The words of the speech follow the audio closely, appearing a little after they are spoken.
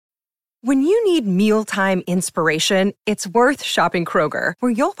When you need mealtime inspiration, it's worth shopping Kroger,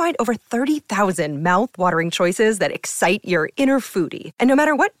 where you'll find over 30,000 mouth-watering choices that excite your inner foodie. And no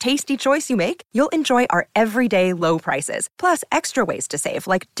matter what tasty choice you make, you'll enjoy our everyday low prices, plus extra ways to save,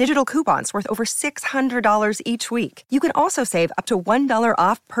 like digital coupons worth over $600 each week. You can also save up to $1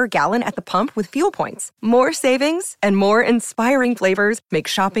 off per gallon at the pump with fuel points. More savings and more inspiring flavors make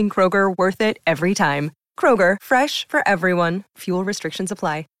shopping Kroger worth it every time. Kroger, fresh for everyone. Fuel restrictions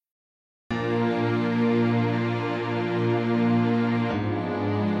apply.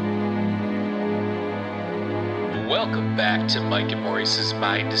 Welcome back to Mike and Maurice's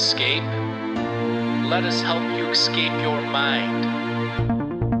Mind Escape. Let us help you escape your mind.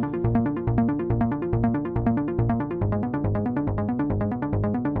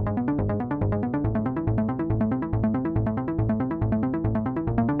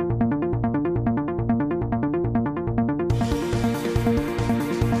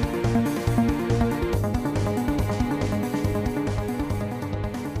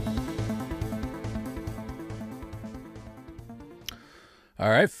 All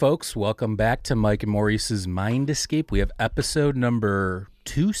right, folks, welcome back to Mike and Maurice's Mind Escape. We have episode number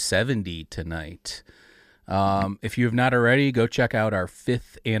 270 tonight. If you have not already, go check out our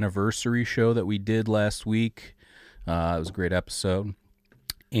 5th anniversary show that we did last week. It was a great episode.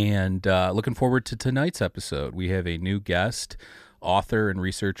 And looking forward to tonight's episode. We have a new guest, author and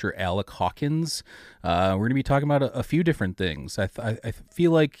researcher Alec Hawkins. We're going to be talking about a few different things. I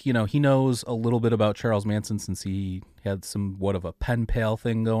feel like, you know, he knows a little bit about Charles Manson since he had somewhat of a pen pal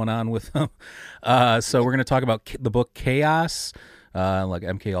thing going on with him. So we're going to talk about the book Chaos, like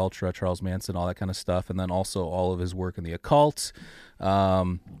MK Ultra, Charles Manson, all that kind of stuff, and then also all of his work in the occult.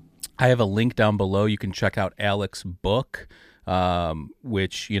 I have a link down below. You can check out Alec's book,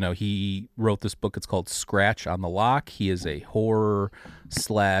 which, you know, he wrote this book. It's called Scratch on the Lock. He is a horror /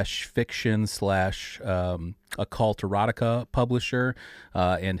 fiction / occult erotica publisher,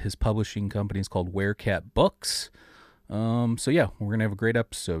 and his publishing company is called Werecat Books. So yeah, we're going to have a great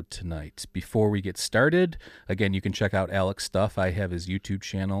episode tonight. Before we get started, again, you can check out Alec's stuff. I have his YouTube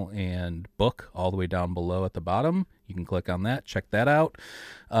channel and book all the way down below at the bottom. You can click on that, check that out.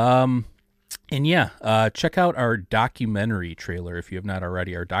 And yeah, check out our documentary trailer if you have not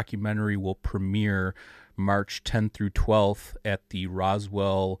already. Our documentary will premiere March 10th through 12th at the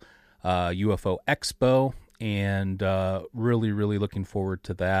Roswell UFO Expo, and really, really looking forward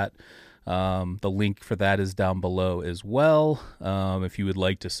to that. The link for that is down below as well. If you would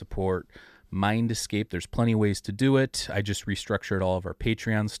like to support Mind Escape, there's plenty of ways to do it. I just restructured all of our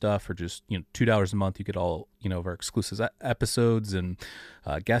Patreon stuff for just, you know, $2 a month. You get all, you know, of our exclusive episodes and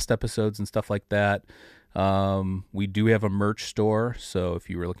guest episodes and stuff like that. We do have a merch store, so if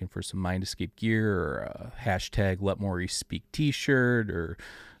you were looking for some Mind Escape gear or a hashtag Let Maurice Speak t-shirt or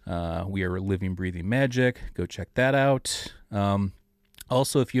We Are Living Breathing Magic, go check that out.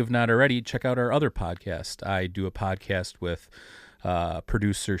 Also, if you have not already, check out our other podcast. I do a podcast with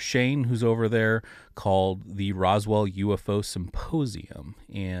producer Shane, who's over there, called the Roswell UFO Symposium.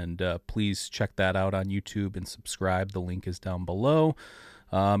 And please check that out on YouTube and subscribe. The link is down below.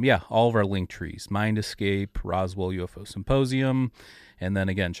 Yeah, all of our link trees, Mind Escape, Roswell UFO Symposium, and then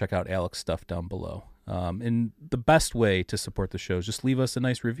again, check out Alec's stuff down below. And the best way to support the show is just leave us a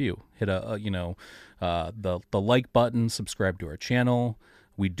nice review. Hit the like button, subscribe to our channel.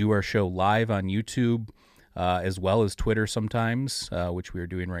 We do our show live on YouTube, as well as Twitter sometimes, which we are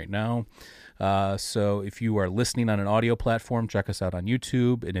doing right now. So if you are listening on an audio platform, check us out on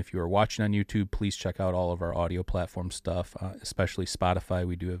YouTube. And if you are watching on YouTube, please check out all of our audio platform stuff, especially Spotify.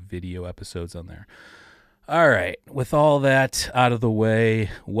 We do have video episodes on there. All right. With all that out of the way,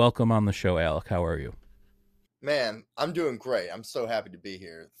 welcome on the show, Alec. How are you? Man, I'm doing great. I'm so happy to be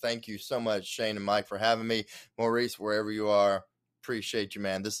here. Thank you so much, Shane and Mike, for having me. Maurice, wherever you are, appreciate you,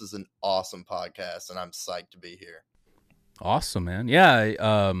 man. This is an awesome podcast, and I'm psyched to be here. Awesome, man.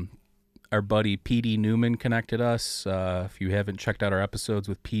 Yeah, our buddy PD Newman connected us. If you haven't checked out our episodes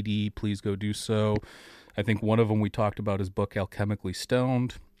with PD, please go do so. I think one of them we talked about his book, Alchemically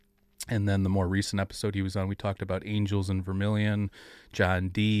Stoned. And then the more recent episode he was on, we talked about Angels and Vermilion, John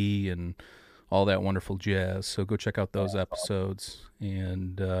Dee, and all that wonderful jazz. So go check out those episodes.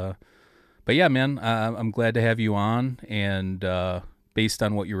 And but yeah, man, I'm glad to have you on. And based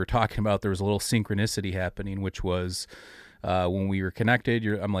on what you were talking about, there was a little synchronicity happening, which was when we were connected.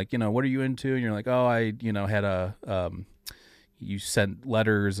 I'm like, what are you into? And you're like, oh, I had you sent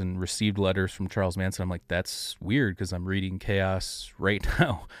letters and received letters from Charles Manson. I'm like, that's weird because I'm reading Chaos right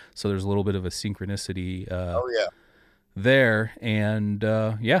now. So there's a little bit of a synchronicity there. And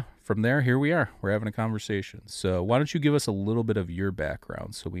yeah, from there, here we are. We're having a conversation. So why don't you give us a little bit of your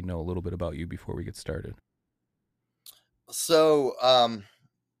background so we know a little bit about you before we get started? So,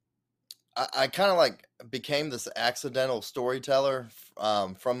 I kind of like became this accidental storyteller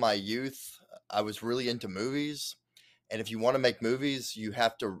from my youth. I was really into movies, and if you want to make movies, you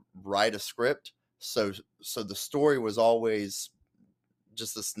have to write a script. So the story was always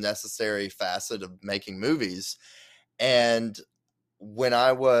just this necessary facet of making movies. And when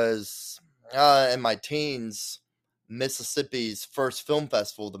I was in my teens, Mississippi's first film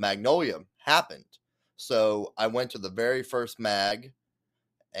festival, the Magnolia, happened. So I went to the very first mag,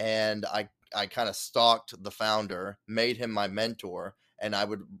 and I kind of stalked the founder, made him my mentor, and I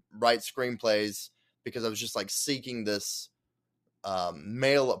would write screenplays because I was just like seeking this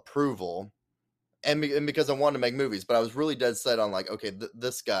male approval, and because I wanted to make movies. But I was really dead set on like, okay,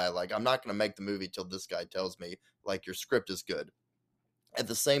 this guy, like, I'm not going to make the movie till this guy tells me like your script is good. At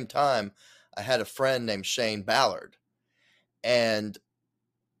the same time, I had a friend named Shane Ballard, and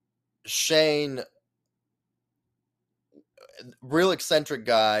Shane, real eccentric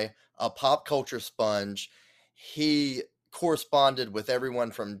guy, a pop culture sponge. He corresponded with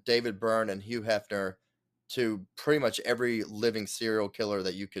everyone from David Byrne and Hugh Hefner to pretty much every living serial killer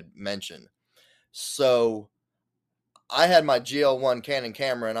that you could mention. So I had my GL1 Canon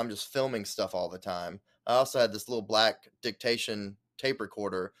camera, and I'm just filming stuff all the time. I also had this little black dictation tape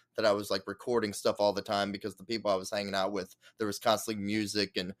recorder that I was like recording stuff all the time because the people I was hanging out with, there was constantly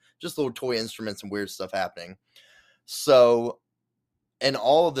music and just little toy instruments and weird stuff happening. So in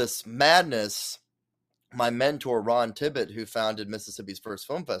all of this madness, my mentor, Ron Tibbett, who founded Mississippi's first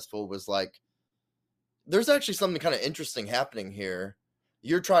film festival, was like, there's actually something kind of interesting happening here.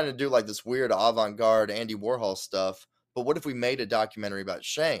 You're trying to do like this weird avant-garde Andy Warhol stuff, but what if we made a documentary about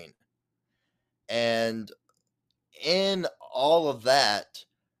Shane? And in all of that,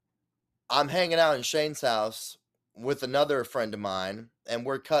 I'm hanging out in Shane's house with another friend of mine, and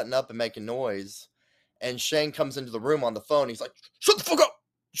we're cutting up and making noise. And Shane comes into the room on the phone. He's like, "Shut the fuck up!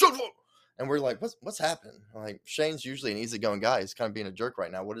 Shut the fuck up!" And we're like, "What's happening?" Like, Shane's usually an easygoing guy. He's kind of being a jerk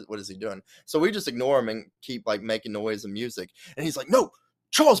right now. What is he doing? So we just ignore him and keep like making noise and music. And he's like, "No,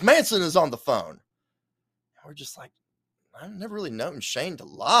 Charles Manson is on the phone." And we're just like, I've never really known Shane to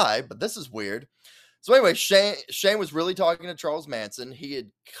lie, but this is weird. So anyway, Shane was really talking to Charles Manson. He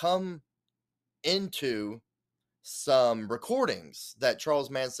had come into some recordings that Charles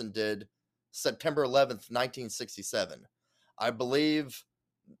Manson did September 11th, 1967. I believe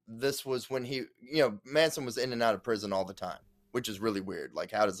this was when Manson was in and out of prison all the time, which is really weird.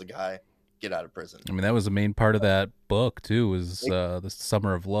 Like, how does a guy get out of prison? I mean, that was the main part of that book too, was the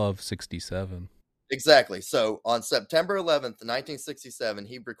Summer of Love, 67. Exactly. So on September 11th, 1967,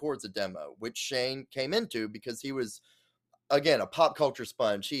 he records a demo, which Shane came into because he was, again, a pop culture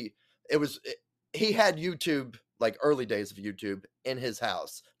sponge. He had YouTube, like early days of YouTube, in his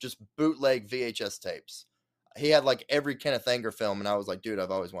house, just bootleg VHS tapes. He had like every Kenneth Anger film, and I was like, dude,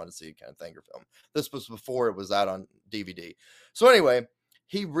 I've always wanted to see a Kenneth Anger film. This was before it was out on DVD. So anyway,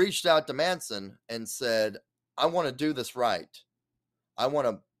 he reached out to Manson and said, I want to do this right. I want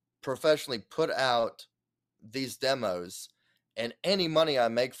to professionally put out these demos, and any money I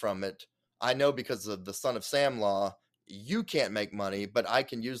make from it, I know because of the Son of Sam law, you can't make money, but I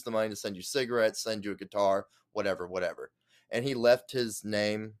can use the money to send you cigarettes, send you a guitar, whatever. And he left his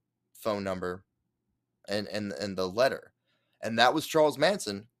name, phone number, and the letter. And that was Charles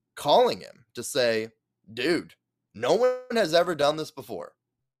Manson calling him to say, dude, no one has ever done this before.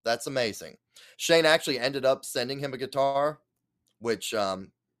 That's amazing. Shane actually ended up sending him a guitar, which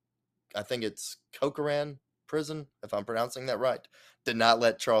I think it's Cochran Prison, if I'm pronouncing that right, did not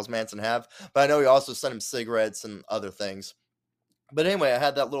let Charles Manson have. But I know he also sent him cigarettes and other things. But anyway, I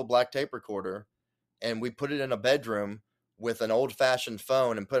had that little black tape recorder, and we put it in a bedroom with an old-fashioned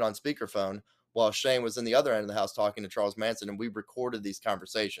phone and put it on speakerphone while Shane was in the other end of the house talking to Charles Manson, and we recorded these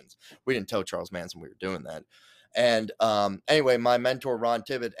conversations. We didn't tell Charles Manson we were doing that. And anyway, my mentor, Ron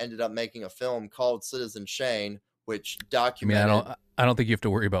Tibbett, ended up making a film called Citizen Shane, which documented... I mean, I don't think you have to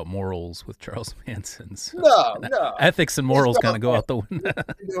worry about morals with Charles Manson's. No. Ethics and morals kind of go out the window.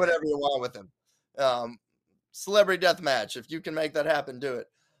 You do whatever you want with him. Celebrity death match. If you can make that happen, do it.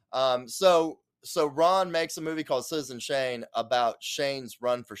 So Ron makes a movie called Citizen Shane about Shane's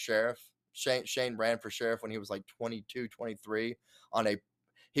run for sheriff. Shane ran for sheriff when he was like 22, 23.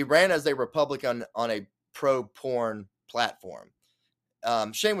 He ran as a Republican on a pro-porn platform.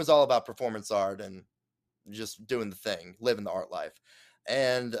 Shane was all about performance art and just doing the thing, living the art life.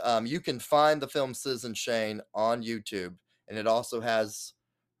 And you can find the film Citizen Shane on YouTube, and it also has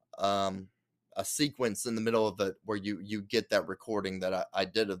a sequence in the middle of it where you get that recording that I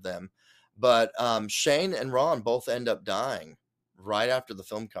did of them. But Shane and Ron both end up dying right after the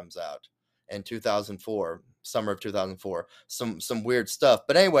film comes out in 2004, summer of 2004. Some weird stuff.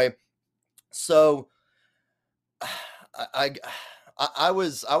 But anyway, so I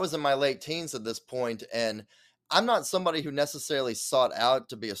was in my late teens at this point, and I'm not somebody who necessarily sought out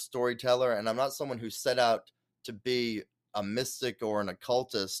to be a storyteller, and I'm not someone who set out to be a mystic or an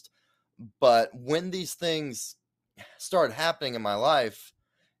occultist. But when these things started happening in my life,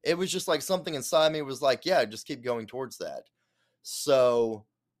 it was just like something inside me was like, yeah, just keep going towards that. So,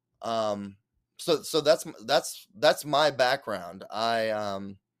 so that's my background.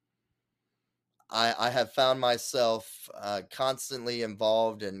 I have found myself constantly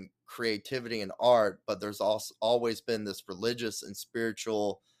involved in creativity and art, but there's also always been this religious and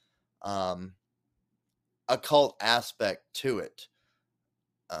spiritual, occult aspect to it.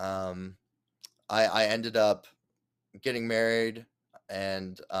 I ended up getting married,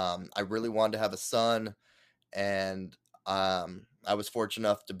 and I really wanted to have a son, and I was fortunate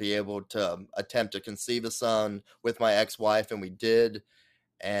enough to be able to attempt to conceive a son with my ex-wife, and we did.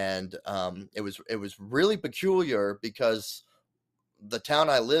 And it was really peculiar because the town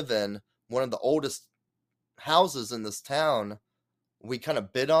I live in, one of the oldest houses in this town, we kind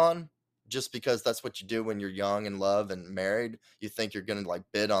of bid on, just because that's what you do when you're young and love and married. You think you're going to like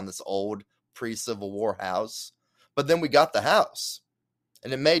bid on this old pre-Civil War house. But then we got the house,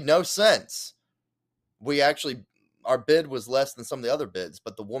 and it made no sense. Our bid was less than some of the other bids,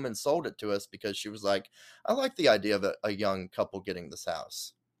 but the woman sold it to us because she was like, I like the idea of a young couple getting this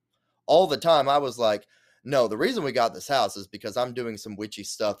house. All the time I was like, no, the reason we got this house is because I'm doing some witchy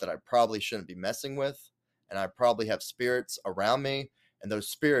stuff that I probably shouldn't be messing with. And I probably have spirits around me, and those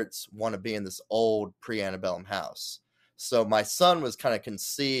spirits want to be in this old pre-antebellum house. So my son was kind of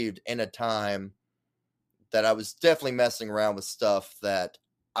conceived in a time that I was definitely messing around with stuff that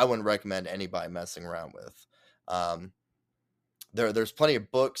I wouldn't recommend anybody messing around with. There's plenty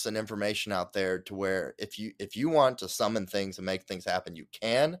of books and information out there to where if you want to summon things and make things happen, you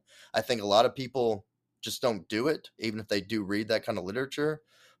can. I think a lot of people just don't do it, even if they do read that kind of literature.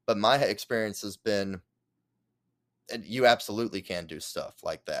 But my experience has been, you absolutely can do stuff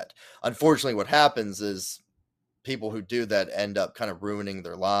like that. Unfortunately, what happens is people who do that end up kind of ruining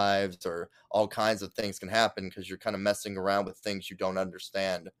their lives, or all kinds of things can happen because you're kind of messing around with things you don't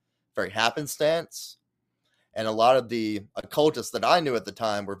understand. Very happenstance. And a lot of the occultists that I knew at the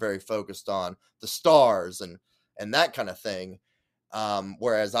time were very focused on the stars and that kind of thing.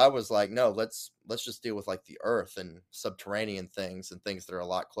 Whereas I was like, no, let's just deal with like the earth and subterranean things and things that are a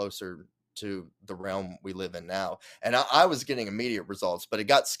lot closer to the realm we live in now. And I was getting immediate results, but it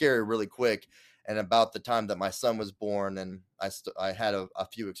got scary really quick. And about the time that my son was born, and I had a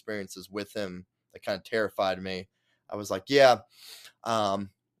few experiences with him that kind of terrified me. I was like, yeah,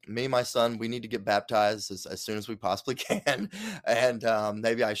 me and my son, we need to get baptized as soon as we possibly can. And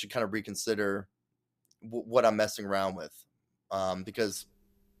maybe I should kind of reconsider what I'm messing around with. Because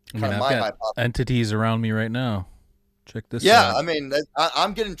kind of my hypothesis, entities around me right now. Check this out. Yeah, I mean,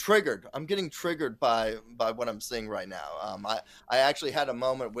 I'm getting triggered. I'm getting triggered by what I'm seeing right now. I actually had a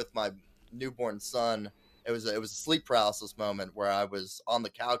moment with my newborn son. It was a sleep paralysis moment where I was on the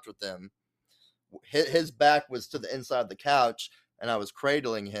couch with him. His back was to the inside of the couch, and I was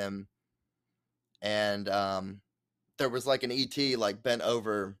cradling him, and there was like an ET like bent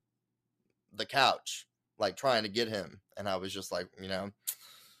over the couch, like trying to get him. And I was just like,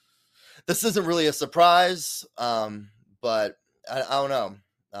 this isn't really a surprise, but I don't know.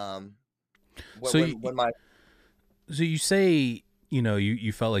 So you say,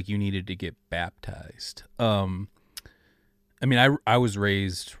 you felt like you needed to get baptized. I mean, I was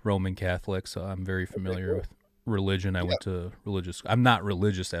raised Roman Catholic, so I'm very familiar with religion. I went to religious. I'm not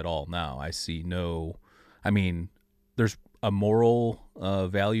religious at all now. There's a moral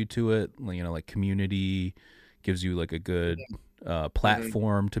value to it. Like community gives you like a good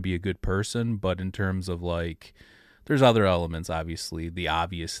platform to be a good person. But in terms of like, there's other elements, obviously, the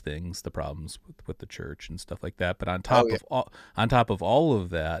obvious things, the problems with the church and stuff like that. But on top of all of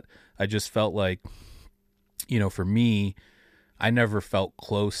that, I just felt like, for me, I never felt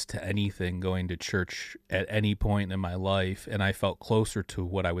close to anything going to church at any point in my life, and I felt closer to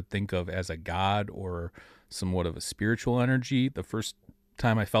what I would think of as a God or somewhat of a spiritual energy. The first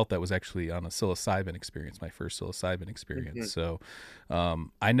time I felt that was actually on a psilocybin experience, my first psilocybin experience. So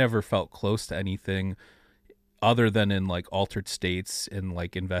I never felt close to anything other than in like altered states and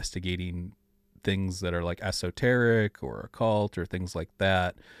like investigating things that are like esoteric or occult or things like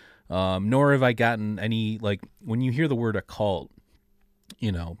that. Nor have I gotten any, like, when you hear the word occult,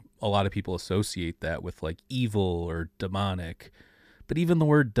 a lot of people associate that with like evil or demonic. But even the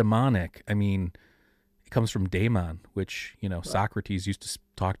word demonic, I mean, it comes from daemon, which, you know, right. Socrates used to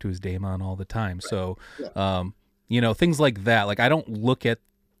talk to his daemon all the time. Right. So, you know, things like that. Like, I don't look at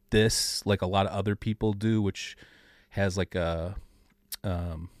this like a lot of other people do, which has like a,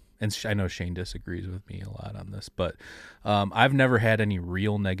 and I know Shane disagrees with me a lot on this, but I've never had any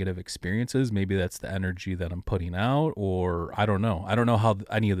real negative experiences. Maybe that's the energy that I'm putting out, or I don't know. I don't know how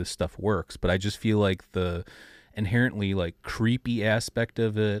any of this stuff works, but I just feel like the inherently like creepy aspect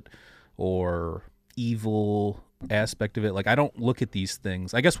of it or evil aspect of it, like I don't look at these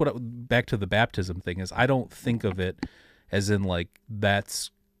things. I guess back to the baptism thing is I don't think of it as in like that's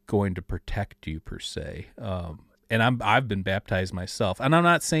going to protect you per se. And I've been baptized myself, and I'm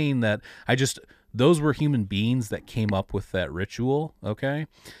not saying that those were human beings that came up with that ritual. Okay.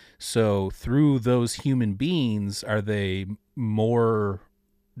 So through those human beings, do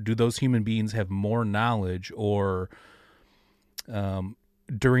those human beings have more knowledge, or,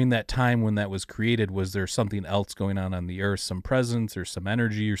 during that time when that was created, was there something else going on the earth, some presence or some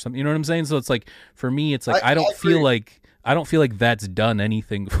energy or something, you know what I'm saying? So it's like, for me, it's like, I don't feel like that's done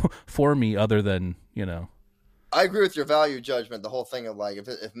anything for me other than, you know. I agree with your value judgment. The whole thing of like,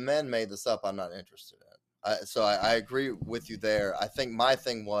 if men made this up, I'm not interested in it. So I agree with you there. I think my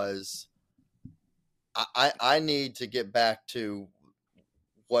thing was, I need to get back to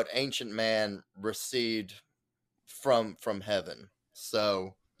what ancient man received from heaven.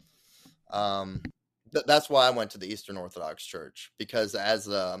 So that's why I went to the Eastern Orthodox Church, because as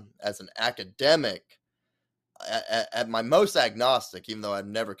an academic, at my most agnostic, even though I've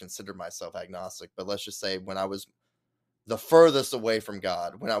never considered myself agnostic, but let's just say when I was the furthest away from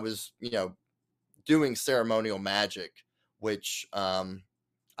God, when I was, you know, doing ceremonial magic, which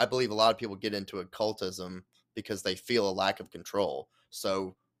I believe a lot of people get into occultism because they feel a lack of control.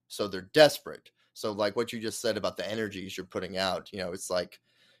 So they're desperate. So like what you just said about the energies you're putting out, you know, it's like,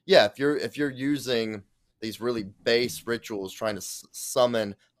 yeah, if you're using these really base rituals trying to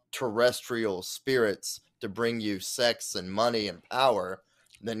summon terrestrial spirits to bring you sex and money and power,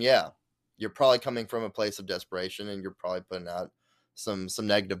 then yeah, you're probably coming from a place of desperation, and you're probably putting out some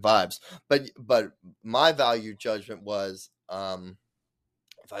negative vibes. But my value judgment was,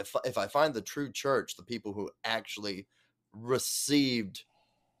 if I find the true church, the people who actually received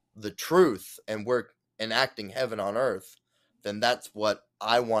the truth and were enacting heaven on earth, then that's what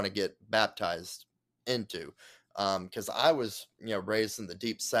I want to get baptized into. Because I was, you know, raised in the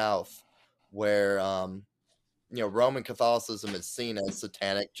deep South, where you know, Roman Catholicism is seen as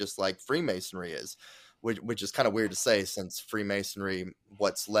satanic, just like Freemasonry is, which is kind of weird to say, since Freemasonry,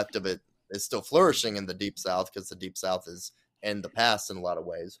 what's left of it, is still flourishing in the Deep South, because the Deep South is in the past in a lot of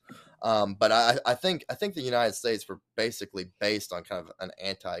ways. But I think the United States were basically based on kind of an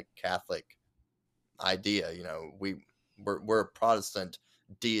anti-Catholic idea. You know, we're a Protestant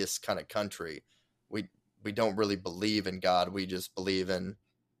deist kind of country. We don't really believe in God. We just believe in,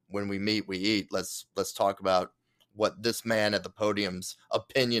 when we meet, we eat. Let's talk about what this man at the podium's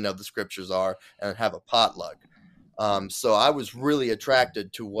opinion of the scriptures are, and have a potluck. So I was really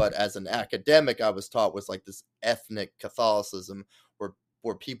attracted to what, as an academic, I was taught was like this ethnic Catholicism,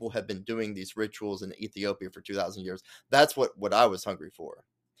 where people have been doing these rituals in Ethiopia for 2,000 years. That's what I was hungry for.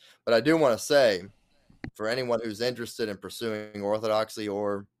 But I do want to say, for anyone who's interested in pursuing Orthodoxy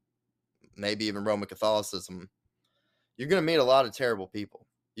or maybe even Roman Catholicism, you're going to meet a lot of terrible people.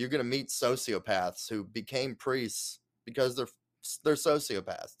 You're going to meet sociopaths who became priests because they're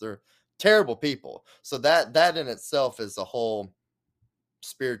sociopaths. They're terrible people. So that in itself is a whole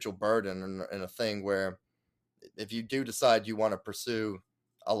spiritual burden, and a thing where, if you do decide you want to pursue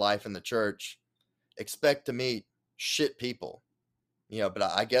a life in the church, expect to meet shit people. You know, but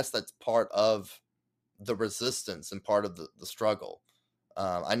I guess that's part of the resistance and part of the struggle.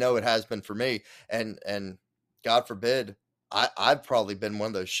 I know it has been for me, and God forbid, I've probably been one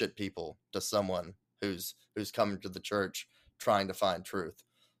of those shit people to someone who's coming to the church trying to find truth.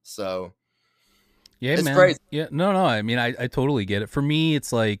 So yeah, it's man. crazy. Yeah, no. I mean, I totally get it. For me,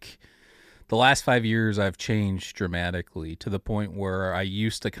 it's like the last 5 years I've changed dramatically, to the point where I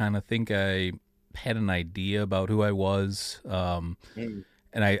used to kind of think I had an idea about who I was. And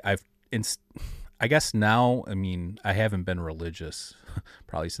I guess now, I mean, I haven't been religious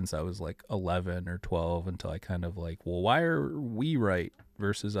probably since I was like 11 or 12, until I kind of like, well, why are we right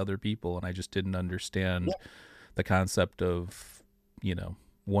versus other people? And I just didn't understand the concept of, you know,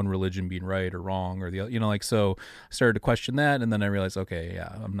 one religion being right or wrong, or the other, you know, like, so I started to question that. And then I realized, okay,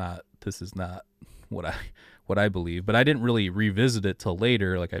 yeah, this is not what I believe. But I didn't really revisit it till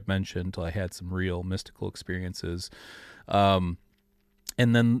later, like I mentioned, till I had some real mystical experiences.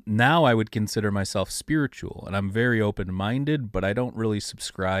 And then now I would consider myself spiritual, and I'm very open-minded, but I don't really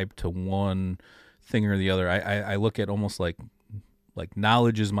subscribe to one thing or the other. I look at almost like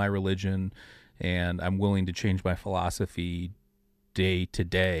knowledge is my religion, and I'm willing to change my philosophy day to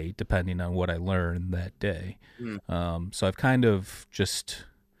day depending on what I learn that day. So I've kind of just,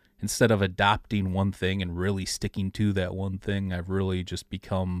 instead of adopting one thing and really sticking to that one thing, I've really just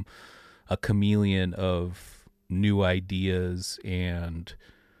become a chameleon of new ideas and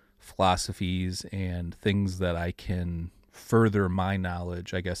philosophies and things that I can further my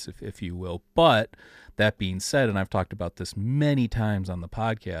knowledge, I guess, if you will. But that being said, and I've talked about this many times on the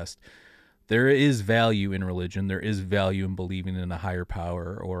podcast, there is value in religion. There is value in believing in a higher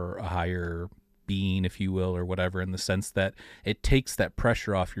power or a higher being, if you will, or whatever, in the sense that it takes that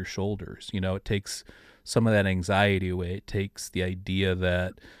pressure off your shoulders. You know, it takes some of that anxiety away. It takes the idea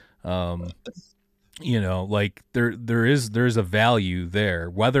that, you know, like there's a value there.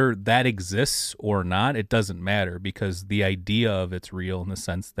 Whether that exists or not, it doesn't matter, because the idea of it's real in the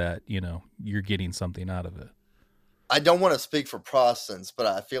sense that, you know, you're getting something out of it. I don't want to speak for Protestants, but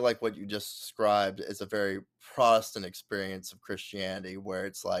I feel like what you just described is a very Protestant experience of Christianity, where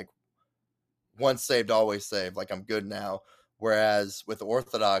it's like once saved, always saved, like I'm good now. Whereas with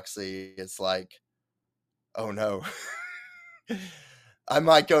Orthodoxy, it's like, oh no, I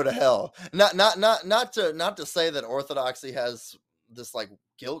might go to hell. Not to say that Orthodoxy has this like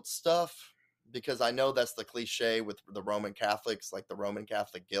guilt stuff, because I know that's the cliche with the Roman Catholics, like the Roman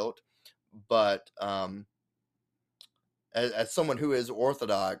Catholic guilt. But as someone who is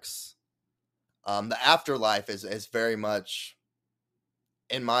Orthodox, the afterlife is very much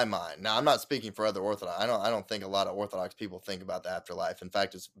in my mind. Now, I'm not speaking for other Orthodox. I don't think a lot of Orthodox people think about the afterlife. In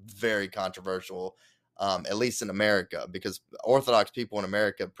fact, it's very controversial, at least in America, because Orthodox people in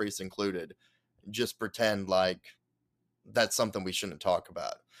America, priests included, just pretend like that's something we shouldn't talk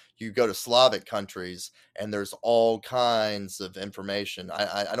about. You go to Slavic countries, and there's all kinds of information.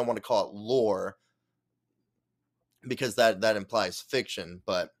 I don't want to call it lore, because that implies fiction,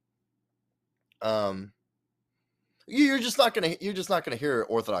 but you're just not gonna hear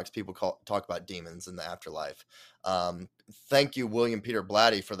Orthodox people talk about demons in the afterlife. Thank you, William Peter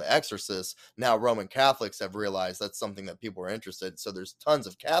Blatty, for The Exorcist. Now Roman Catholics have realized that's something that people are interested in, so there's tons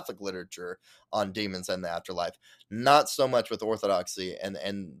of Catholic literature on demons and the afterlife. Not so much with Orthodoxy, and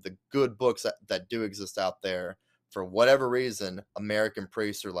the good books that do exist out there. For whatever reason, American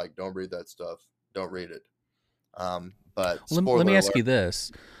priests are like, don't read that stuff, don't read it. But let me ask you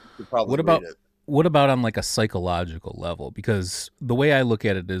this: what about on like a psychological level? Because the way I look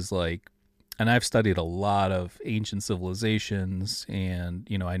at it is like, and I've studied a lot of ancient civilizations, and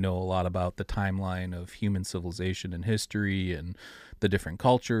you know, I know a lot about the timeline of human civilization and history and the different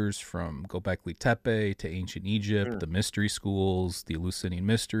cultures, from Göbekli Tepe to ancient Egypt, the mystery schools, the Eleusinian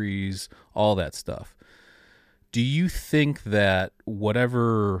mysteries, all that stuff. Do you think that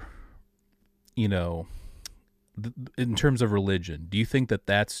whatever, you know, in terms of religion, do you think that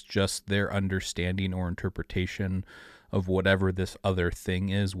that's just their understanding or interpretation of whatever this other thing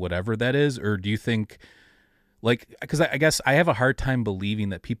is, whatever that is? Or do you think, like, because I guess I have a hard time believing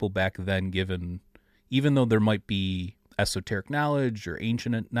that people back then, even though there might be esoteric knowledge or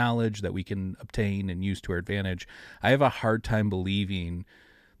ancient knowledge that we can obtain and use to our advantage, I have a hard time believing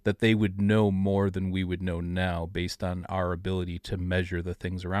that they would know more than we would know now based on our ability to measure the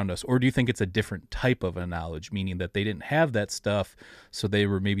things around us? Or do you think it's a different type of a knowledge, meaning that they didn't have that stuff, so they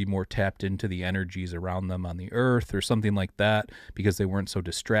were maybe more tapped into the energies around them on the earth or something like that, because they weren't so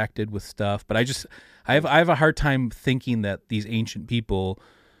distracted with stuff? But I have a hard time thinking that these ancient people,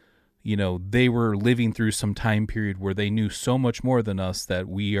 you know, they were living through some time period where they knew so much more than us that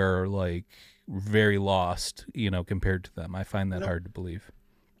we are like very lost, you know, compared to them. I find that hard to believe.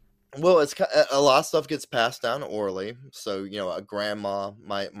 Well, it's a lot of stuff gets passed down orally. So, you know, a grandma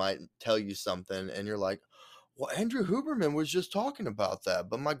might tell you something, and you're like, well, Andrew Huberman was just talking about that,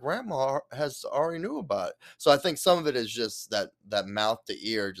 but my grandma has already knew about it. So I think some of it is just that mouth to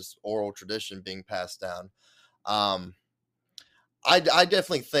ear, just oral tradition being passed down. I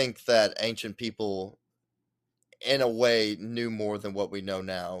definitely think that ancient people, in a way, knew more than what we know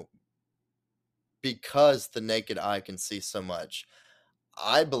now, because the naked eye can see so much.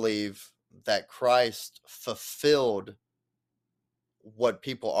 I believe that Christ fulfilled what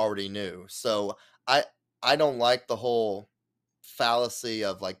people already knew. So I don't like the whole fallacy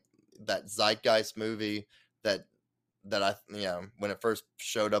of like that Zeitgeist movie that I, you know, when it first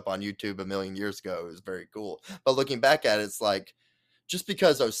showed up on YouTube a million years ago, it was very cool. But looking back at it, it's like, just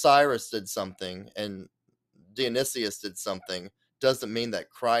because Osiris did something and Dionysius did something doesn't mean that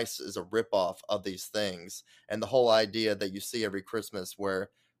Christ is a ripoff of these things. And the whole idea that you see every Christmas where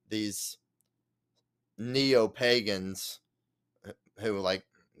these neo-pagans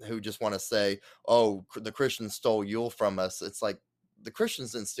who just want to say, oh, the Christians stole Yule from us. It's like, the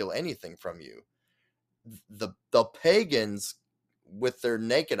Christians didn't steal anything from you. The pagans with their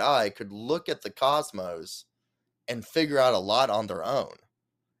naked eye could look at the cosmos and figure out a lot on their own.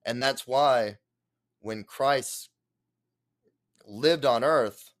 And that's why when Christ lived on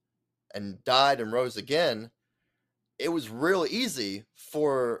earth and died and rose again, it was real easy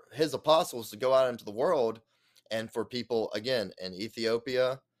for his apostles to go out into the world, and for people, again, in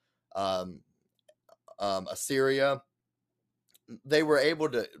Ethiopia, Assyria, they were able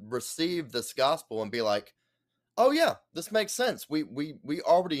to receive this gospel and be like, oh yeah, this makes sense. We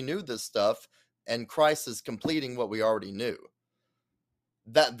already knew this stuff, and Christ is completing what we already knew.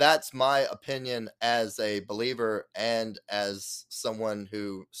 That's my opinion as a believer and as someone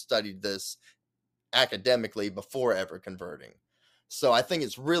who studied this academically before ever converting. So I think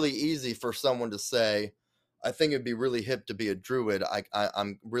it's really easy for someone to say, I think it'd be really hip to be a Druid.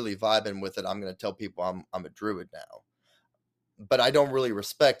 I'm really vibing with it. I'm going to tell people I'm a Druid now. But I don't really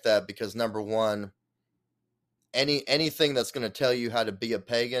respect that, because number one, anything that's going to tell you how to be a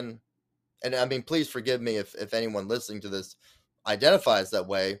pagan, and I mean, please forgive me if anyone listening to this identifies that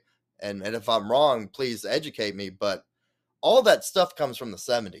way, and if I'm wrong, please educate me, but all that stuff comes from the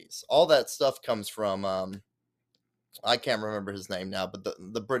 70s. All that stuff comes from I can't remember his name now, but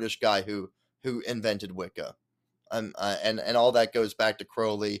the British guy who invented Wicca. And all that goes back to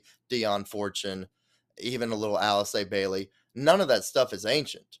Crowley, Dion Fortune, even a little Alice A. Bailey. None of that stuff is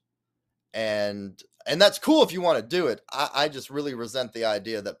ancient. And that's cool if you want to do it. I just really resent the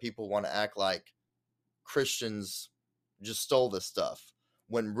idea that people want to act like Christians just stole this stuff,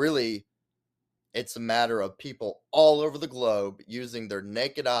 when really it's a matter of people all over the globe using their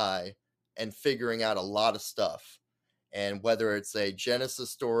naked eye and figuring out a lot of stuff. And whether it's a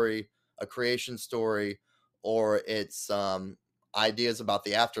Genesis story, a creation story, or it's ideas about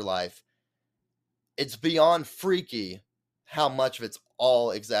the afterlife, it's beyond freaky how much of it's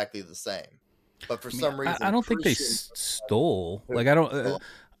all exactly the same. But for some reason, I don't think they stole. Like,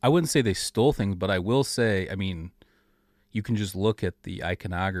 I wouldn't say they stole things, but I will say, I mean, you can just look at the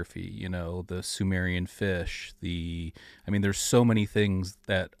iconography, you know, the Sumerian fish, there's so many things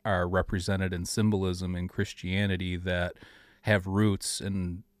that are represented in symbolism in Christianity that have roots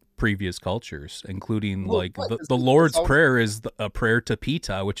in previous cultures, including the Lord's Prayer is a prayer to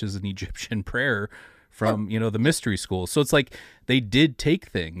Ptah, which is an Egyptian prayer from, the mystery school. So it's like they did take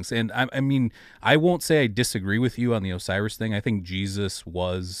things. And I mean, I won't say I disagree with you on the Osiris thing. I think Jesus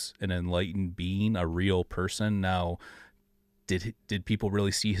was an enlightened being, a real person. Now, did people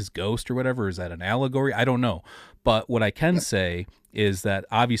really see his ghost or whatever? Is that an allegory? I don't know. But what I can say is that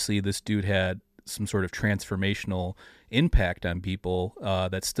obviously this dude had some sort of transformational impact on people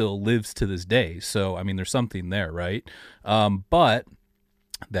that still lives to this day. So, I mean, there's something there, right? But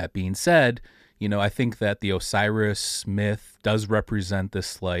that being said, I think that the Osiris myth does represent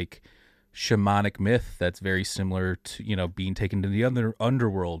this like shamanic myth that's very similar to, being taken to the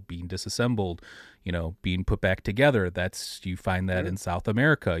underworld, being disassembled, being put back together. You find that in South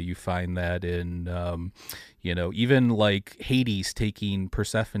America. You find that in, even like Hades taking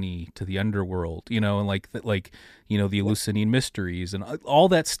Persephone to the underworld, and the Eleusinian mysteries and all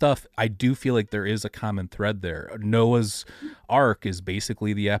that stuff. I do feel like there is a common thread there. Noah's Ark is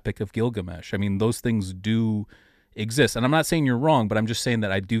basically the Epic of Gilgamesh. I mean, those things do exist. And I'm not saying you're wrong, but I'm just saying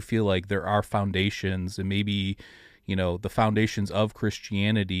that I do feel like there are foundations, and maybe, the foundations of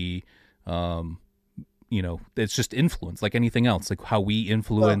Christianity, it's just influence like anything else, like how we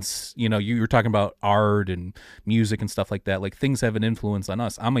influence, you were talking about art and music and stuff like that. Like, things have an influence on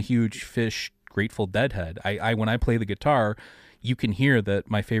us. I'm a huge Fish, Grateful Dead head. I when I play the guitar, you can hear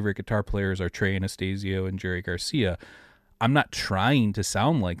that my favorite guitar players are Trey Anastasio and Jerry Garcia. I'm not trying to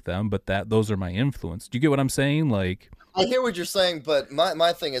sound like them, but those are my influence. Do you get what I'm saying? Like, I hear what you're saying, but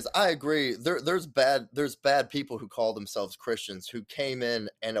my thing is, I agree. There's bad people who call themselves Christians who came in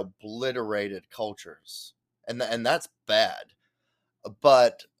and obliterated cultures, and that's bad.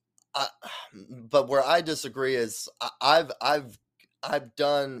 But where I disagree is I've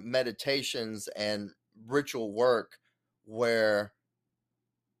done meditations and ritual work where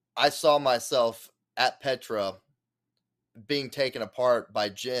I saw myself at Petra being taken apart by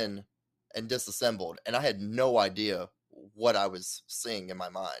jinn and disassembled, and I had no idea what I was seeing in my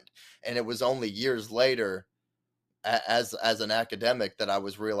mind. And it was only years later, as an academic, that I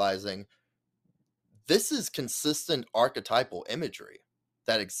was realizing this is consistent archetypal imagery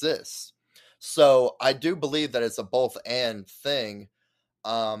that exists. So I do believe that it's a both and thing.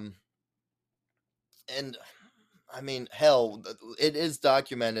 Um, and I mean, hell, it is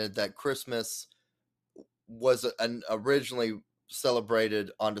documented that Christmas was originally celebrated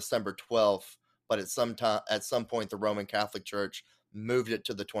on December 12th, but at some point the Roman Catholic Church moved it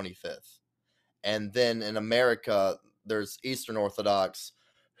to the 25th. And then in America, there's Eastern Orthodox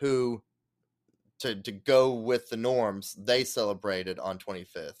who, to go with the norms, they celebrated on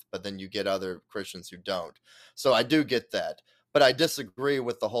 25th, but then you get other Christians who don't. So I do get that, but I disagree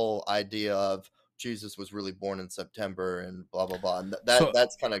with the whole idea of Jesus was really born in September and blah blah blah. And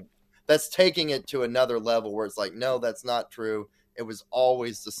that's taking it to another level where it's like, no, that's not true. It was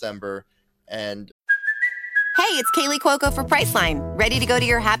always December. And Hey, it's Kaylee Cuoco for Priceline. Ready to go to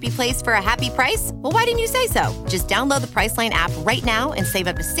your happy place for a happy price? Well, why didn't you say so? Just download the Priceline app right now and save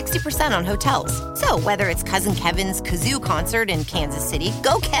up to 60% on hotels. So whether it's Cousin Kevin's Kazoo Concert in Kansas City,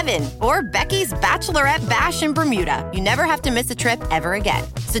 go Kevin, or Becky's Bachelorette Bash in Bermuda, you never have to miss a trip ever again.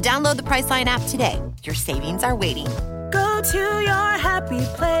 So download the Priceline app today. Your savings are waiting. Go to your happy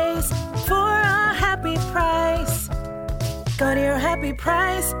place for a happy price. Go to your happy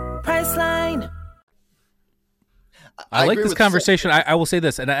price, Priceline. I like this conversation. I will say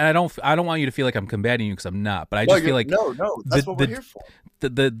this, and I don't want you to feel like I'm combating you, because I'm not. But I just feel like no, that's what we're here for.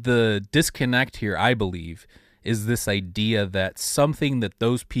 The disconnect here, I believe, is this idea that something that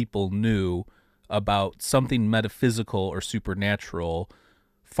those people knew about something metaphysical or supernatural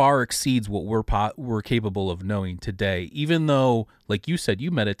far exceeds what we're capable of knowing today. Even though, like you said,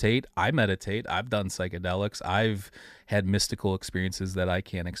 you meditate, I meditate, I've done psychedelics, I've had mystical experiences that I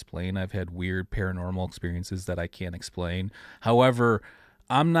can't explain, I've had weird paranormal experiences that I can't explain. However,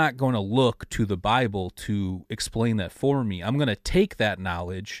 I'm not going to look to the Bible to explain that for me. I'm going to take that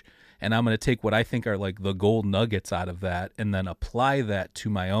knowledge, and I'm going to take what I think are like the gold nuggets out of that, and then apply that to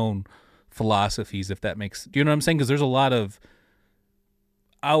my own philosophies, if that makes... Do you know what I'm saying? Because there's a lot of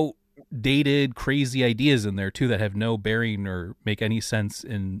outdated, crazy ideas in there too that have no bearing or make any sense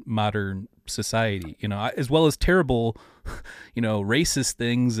in modern society, as well as terrible, racist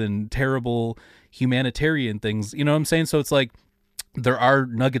things and terrible humanitarian things, you know what I'm saying? So it's like there are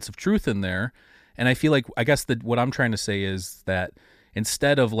nuggets of truth in there, and I feel like, I guess that what I'm trying to say is that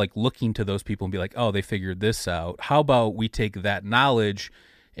instead of like looking to those people and be like, oh, they figured this out, how about we take that knowledge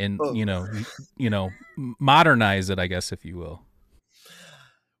and modernize it, I guess, if you will.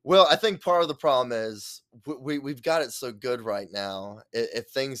 Well, I think part of the problem is we've got it so good right now. If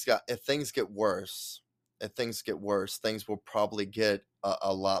things get worse, things will probably get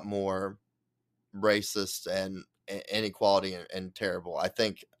a lot more racist and inequality and terrible. I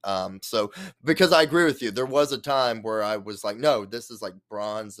think so, because I agree with you. There was a time where I was like, no, this is like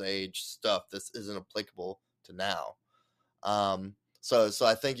Bronze Age stuff. This isn't applicable to now. So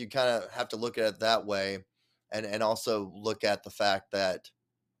I think you kind of have to look at it that way, and also look at the fact that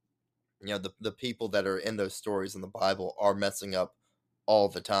the people that are in those stories in the Bible are messing up all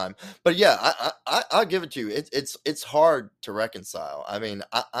the time. But yeah, I'll give it to you. It's hard to reconcile. I mean,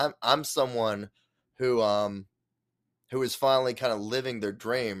 I'm someone who is finally kind of living their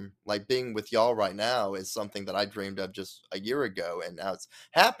dream. Like, being with y'all right now is something that I dreamed of just a year ago, and now it's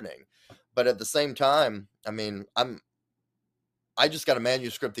happening. But at the same time, I mean, I just got a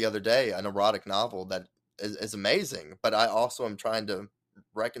manuscript the other day, an erotic novel that is amazing. But I also am trying to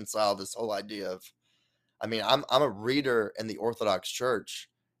reconcile this whole idea of, I mean, I'm a reader in the Orthodox Church,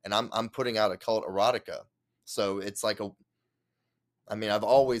 and I'm putting out a cult erotica. So it's like I've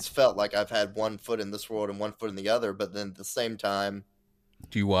always felt like I've had one foot in this world and one foot in the other, but then at the same time.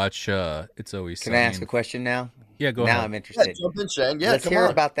 Do you watch It's Always Sunny? Can I ask a question now? Yeah, go ahead. Now I'm interested. Yeah, jump in, Shane. Yeah, let's hear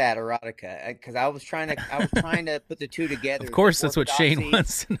about that erotica, because I was trying to put the two together. Of course, that's what Shane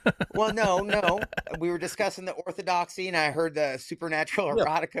wants. Well, no. We were discussing the orthodoxy, and I heard the supernatural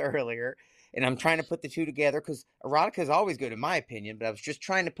erotica earlier, and I'm trying to put the two together, because erotica is always good in my opinion, but I was just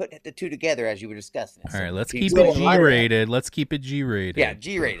trying to put the two together as you were discussing it. All right, let's keep it G-rated. Let's keep it G-rated. Yeah,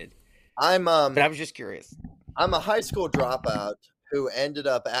 G-rated. But I was just curious. I'm a high school dropout who ended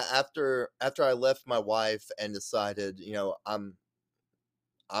up after I left my wife and decided, I'm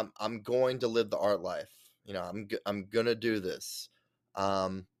going to live the art life. I'm gonna do this.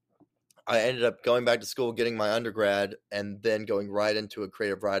 I ended up going back to school, getting my undergrad, and then going right into a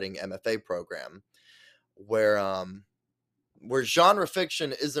creative writing MFA program, where genre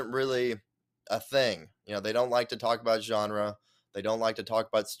fiction isn't really a thing. They don't like to talk about genre. They don't like to talk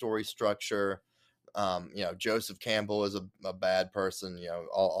about story structure. Joseph Campbell is a bad person.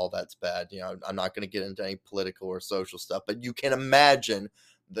 All that's bad. I'm not going to get into any political or social stuff, but you can imagine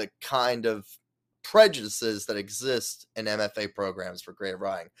the kind of prejudices that exist in MFA programs for creative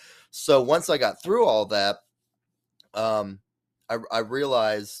writing. So once I got through all that, I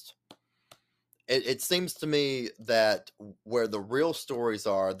realized it seems to me that where the real stories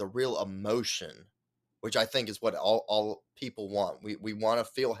are, the real emotion, which I think is what all people want. We want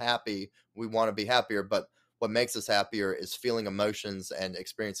to feel happy. We want to be happier, but what makes us happier is feeling emotions and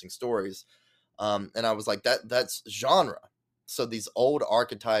experiencing stories. And I was like, that's genre. So these old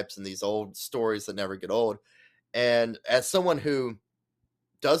archetypes and these old stories that never get old. And as someone who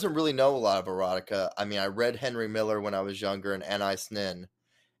doesn't really know a lot of erotica, I mean, I read Henry Miller when I was younger and Anais Nin,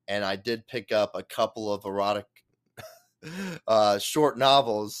 and I did pick up a couple of erotic short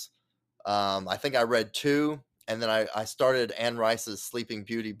novels. I think I read 2, and then I started Anne Rice's Sleeping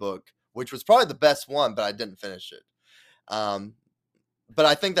Beauty book, which was probably the best one, but I didn't finish it. But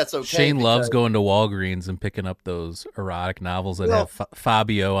I think that's okay. Shane loves going to Walgreens and picking up those erotic novels that have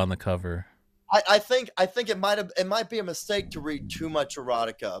Fabio on the cover. I think it might be a mistake to read too much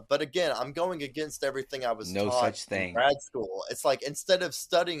erotica, but again, I'm going against everything I was taught such thing in grad school. It's like, instead of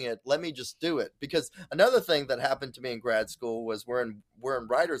studying it, let me just do it. Because another thing that happened to me in grad school was we're in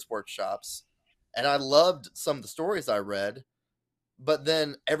writers' workshops, and I loved some of the stories I read, but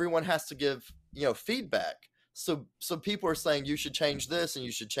then everyone has to give feedback. So people are saying you should change this and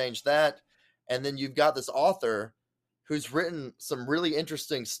you should change that, and then you've got this author who's written some really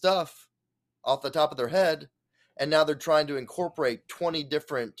interesting stuff off the top of their head, and now they're trying to incorporate 20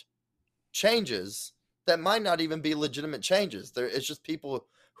 different changes that might not even be legitimate changes. It's just people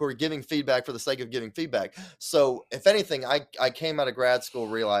who are giving feedback for the sake of giving feedback. So if anything, I came out of grad school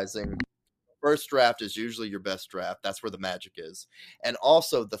realizing first draft is usually your best draft. That's where the magic is. And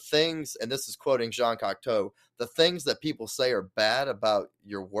also the things, and this is quoting Jean Cocteau, the things that people say are bad about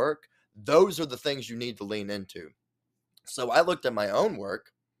your work, those are the things you need to lean into. So I looked at my own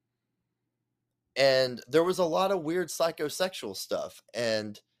work, and there was a lot of weird psychosexual stuff.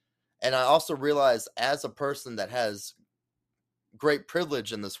 And I also realized, as a person that has great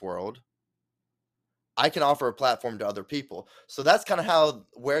privilege in this world, I can offer a platform to other people. So that's kind of how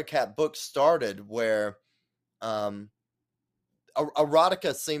Werecat Books started, where erotica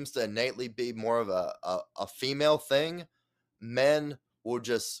seems to innately be more of a female thing. Men will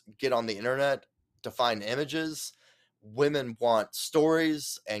just get on the internet to find images. Women want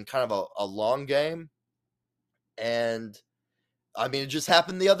stories and kind of a long game. And I mean, it just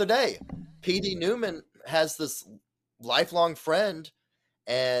happened the other day. P.D. Newman has this lifelong friend,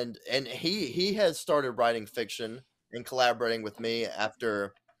 and he has started writing fiction and collaborating with me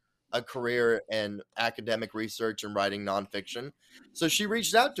after a career in academic research and writing nonfiction. So she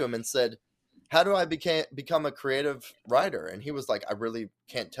reached out to him and said, how do I become a creative writer? And he was like, I really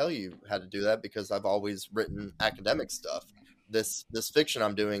can't tell you how to do that, because I've always written academic stuff. This fiction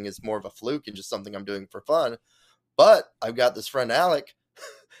I'm doing is more of a fluke and just something I'm doing for fun. But I've got this friend, Alec,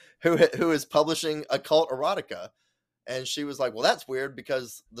 who is publishing occult erotica. And she was like, well, that's weird,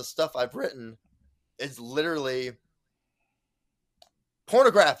 because the stuff I've written is literally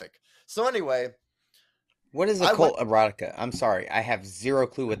pornographic. So anyway. What is occult erotica? I'm sorry. I have zero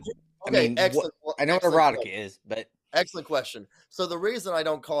clue what... Okay, I mean, excellent. I know what erotica is, but... Excellent question. So the reason I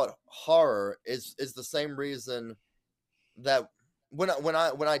don't call it horror is the same reason that when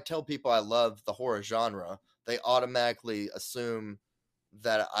I tell people I love the horror genre, they automatically assume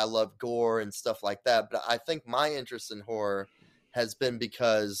that I love gore and stuff like that. But I think my interest in horror has been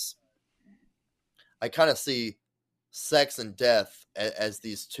because I kind of see sex and death as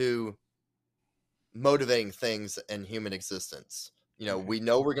these two motivating things in human existence. We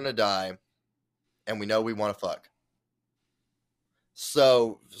know we're going to die, and we know we want to fuck.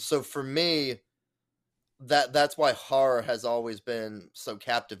 So for me, that's why horror has always been so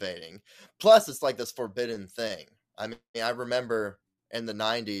captivating. Plus, it's like this forbidden thing. I mean, I remember in the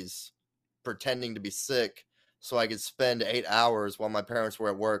 90s pretending to be sick so I could spend 8 hours while my parents were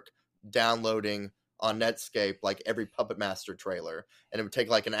at work downloading on Netscape like every Puppet Master trailer, and it would take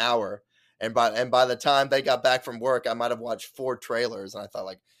like an hour. And by the time they got back from work, I might have watched 4 trailers, and I thought,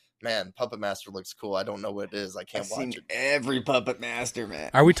 like, man, Puppet Master looks cool. I don't know what it is. I can't watch it. Every Puppet Master, man.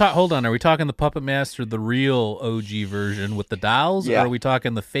 Hold on. Are we talking the Puppet Master, the real OG version with the dolls, or are we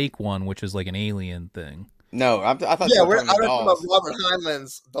talking the fake one, which is like an alien thing? No, I thought. Yeah, I'm talking about Robert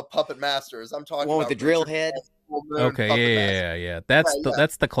Heinlein's The Puppet Masters. I'm talking one with about the drill head. Okay, yeah. That's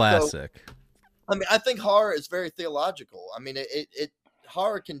the classic. So, I mean, I think horror is very theological. I mean, it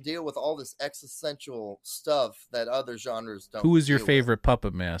horror can deal with all this existential stuff that other genres don't. Who was your favorite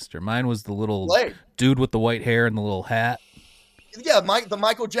Puppet Master? Mine was the little Blade. Dude with the white hair and the little hat. Yeah, the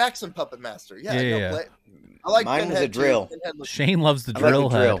Michael Jackson Puppet Master. Yeah. I like mine Pinhead was a drill. Shane loves the drill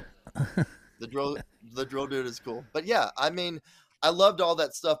head. The drill dude is cool. But yeah, I mean, I loved all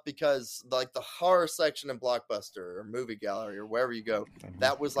that stuff because like the horror section in Blockbuster or Movie Gallery or wherever you go,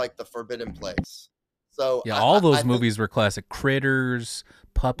 that was like the forbidden place. So yeah, all those movies were classic. Critters,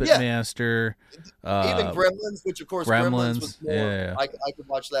 Puppet Master, even Gremlins, which of course Gremlins was more. Yeah. I could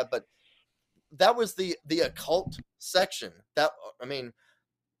watch that, but that was the occult section. That, I mean,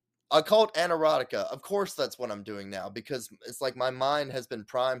 occult and erotica. Of course, that's what I'm doing now because it's like my mind has been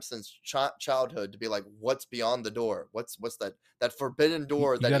primed since childhood to be like, what's beyond the door? What's that forbidden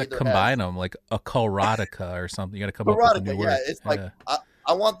door? You got to combine them like occult-erotica or something. You got to come up with a new word. Yeah, it's like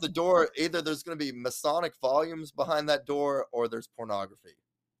I want the door. Either there's going to be Masonic volumes behind that door, or there's pornography.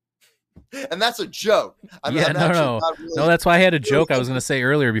 And that's a joke. I mean, no. That's why I had a joke I was going to say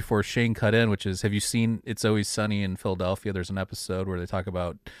earlier before Shane cut in, which is, have you seen It's Always Sunny in Philadelphia? There's an episode where they talk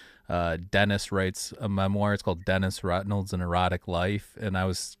about Dennis writes a memoir. It's called Dennis Reynolds: An Erotic Life. And I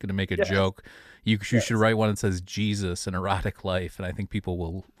was going to make a joke. You should write one that says Jesus: An Erotic Life. And I think people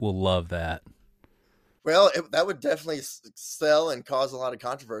will love that. Well, that would definitely sell and cause a lot of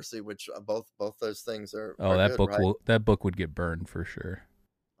controversy, which both those things are. That good, book right? that book would get burned for sure.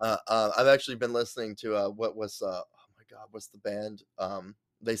 I've actually been listening to what was oh my god, what's the band?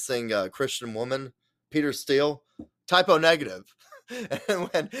 They sing Christian Woman, Peter Steele, Typo Negative, and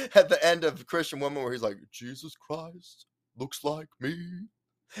when at the end of Christian Woman where he's like, Jesus Christ looks like me.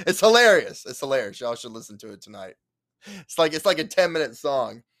 It's hilarious. Y'all should listen to it tonight. It's like a 10-minute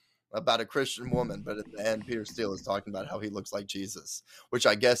song about a Christian woman, but at the end Peter Steele is talking about how he looks like Jesus, which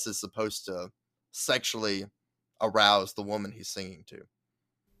I guess is supposed to sexually arouse the woman he's singing to.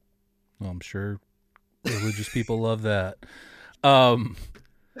 Well, I'm sure religious people love that. But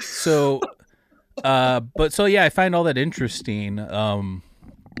I find all that interesting. The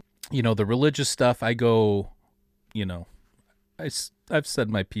religious stuff, I go, I've said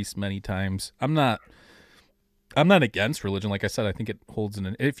my piece many times. I'm not against religion. Like I said, I think it holds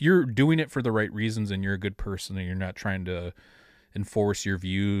if you're doing it for the right reasons and you're a good person and you're not trying to enforce your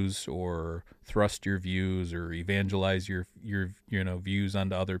views or thrust your views or evangelize your views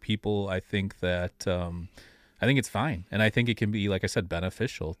onto other people, I think that I think it's fine, and I think it can be, like I said,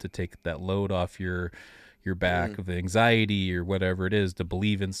 beneficial to take that load off your back of the anxiety or whatever it is to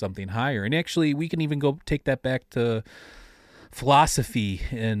believe in something higher. And actually, we can even go take that back to philosophy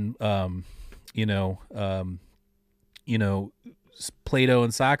and Plato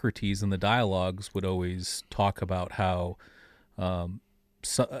and Socrates in the dialogues would always talk about how a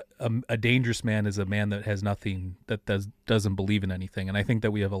dangerous man is a man that has nothing, that doesn't believe in anything. And I think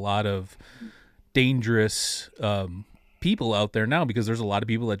that we have a lot of dangerous people out there now because there's a lot of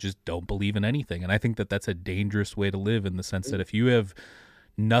people that just don't believe in anything. And I think that that's a dangerous way to live, in the sense that if you have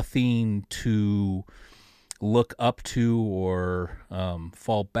nothing to look up to or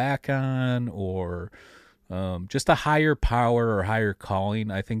fall back on, or just a higher power or higher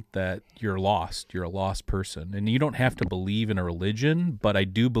calling, I think that you're lost. You're a lost person. And you don't have to believe in a religion, but I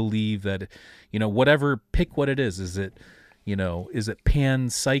do believe that, pick what it is. Is it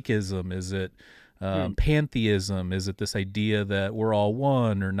panpsychism? Is it pantheism? Is it this idea that we're all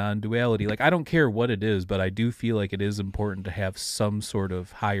one, or non-duality? Like, I don't care what it is, but I do feel like it is important to have some sort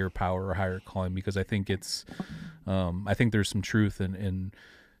of higher power or higher calling, because I think I think there's some truth in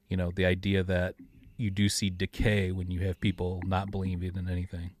the idea that you do see decay when you have people not believing in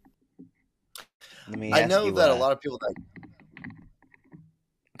anything. I know that a lot of people that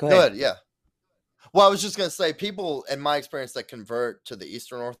go ahead. Yeah. Well, I was just going to say, people in my experience that convert to the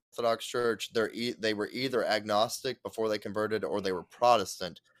Eastern Orthodox Church, they were either agnostic before they converted, or they were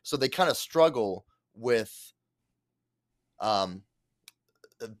Protestant. So they kind of struggle with the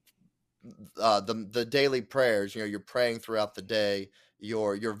daily prayers. You're praying throughout the day.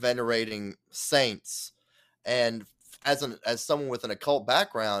 You're venerating saints, and as someone with an occult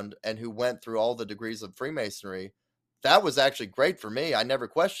background and who went through all the degrees of Freemasonry, that was actually great for me. I never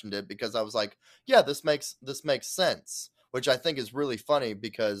questioned it, because I was like, yeah, this makes sense, which I think is really funny,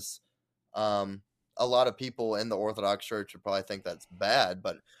 because a lot of people in the Orthodox Church would probably think that's bad,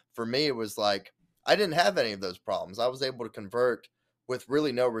 but for me it was like, I didn't have any of those problems. I was able to convert with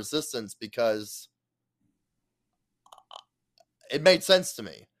really no resistance, because it made sense to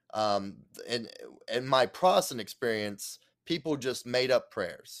me. In my Protestant experience, people just made up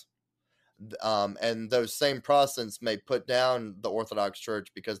prayers. And those same Protestants may put down the Orthodox Church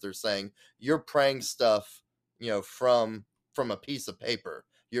because they're saying you're praying stuff, from a piece of paper.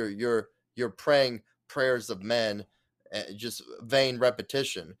 You're praying prayers of men, just vain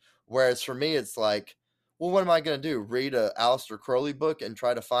repetition. Whereas for me, it's like, well, what am I going to do? Read a Aleister Crowley book and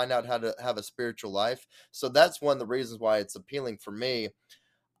try to find out how to have a spiritual life? So that's one of the reasons why it's appealing for me.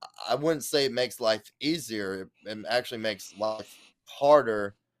 I wouldn't say it makes life easier. It actually makes life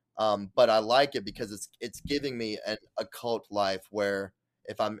harder. But I like it because it's giving me an occult life where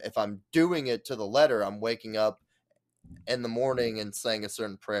if I'm doing it to the letter, I'm waking up in the morning and saying a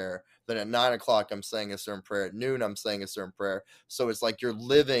certain prayer. Then at 9 o'clock, I'm saying a certain prayer. At noon, I'm saying a certain prayer. So it's like you're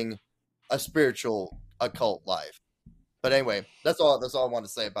living a spiritual occult life. But anyway, that's all I want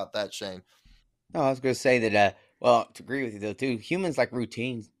to say about that, Shane. No, I was going to say that, well, to agree with you though, too, humans like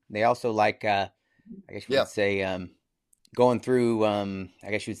routines. They also like, I guess you Yeah. would say, going through, I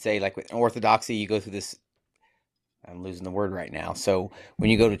guess you would say, like with orthodoxy, you go through this, I'm losing the word right now. So when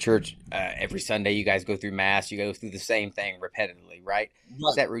you go to church every Sunday, you guys go through mass, you go through the same thing repetitively, right?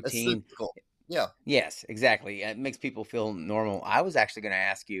 It's that It's routine. cyclical. Yeah. Yes, exactly. It makes people feel normal. I was actually going to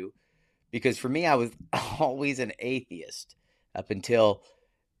ask you, because for me, I was always an atheist up until,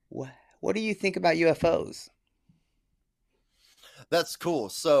 what do you think about UFOs? That's cool.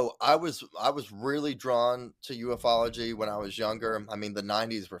 So I was really drawn to ufology when I was younger. I mean, the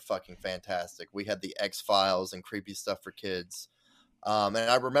 90s were fucking fantastic. We had the X-Files and creepy stuff for kids. And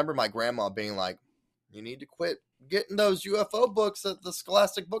I remember my grandma being like, you need to quit getting those UFO books at the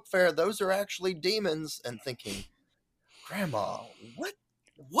Scholastic Book Fair. Those are actually demons. And thinking, Grandma,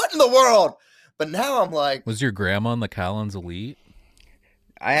 what in the world? But now I'm like, Was your grandma in the Collins Elite?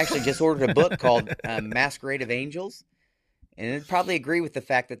 I actually just ordered a book called Masquerade of Angels, and I'd probably agree with the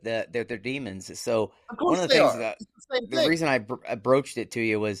fact that they're demons. So of one course of the they things are. that It's the same the thing. reason I broached it to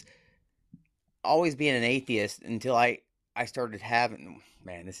you was always being an atheist until I started having,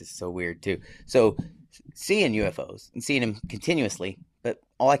 man, this is so weird too. So seeing UFOs and seeing them continuously, but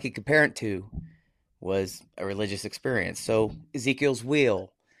all I could compare it to was a religious experience. So Ezekiel's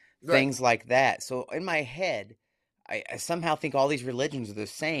wheel, Right. things like that. So in my head, I somehow think all these religions are the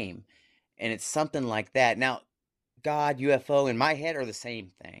same, and it's something like that. Now, God, UFO, in my head are the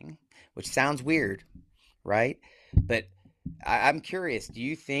same thing, which sounds weird, right? But I'm curious, do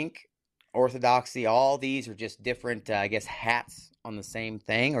you think orthodoxy, all these are just different, I guess, hats on the same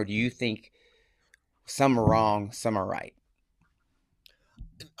thing, or do you think some are wrong, some are right?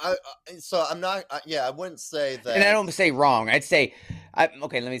 So I'm not. I wouldn't say that. And I don't say wrong. I'd say,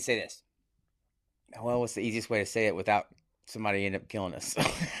 okay, let me say this. Well, what's the easiest way to say it without somebody end up killing us?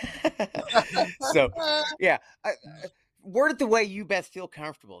 So, yeah, word it the way you best feel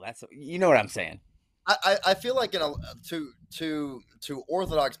comfortable. That's, you know what I'm saying. I feel like to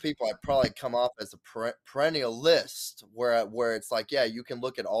Orthodox people, I'd probably come off as a perennialist, where it's like, yeah, you can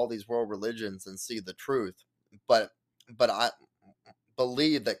look at all these world religions and see the truth, but I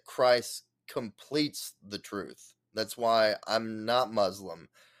believe that Christ completes the truth. That's why I'm not Muslim.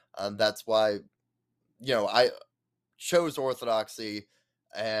 That's why, I chose Orthodoxy,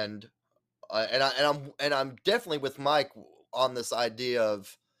 and I'm definitely with Mike on this idea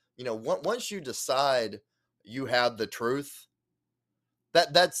of, once you decide you have the truth,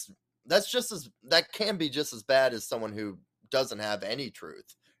 that's that can be just as bad as someone who doesn't have any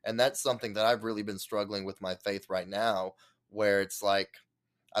truth. And that's something that I've really been struggling with my faith right now, where it's like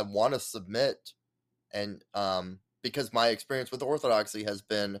I want to submit, and because my experience with Orthodoxy has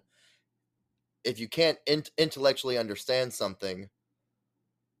been, if you can't intellectually understand something,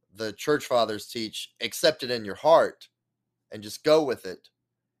 the church fathers teach, accept it in your heart and just go with it.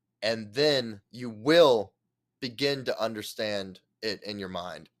 And then you will begin to understand it in your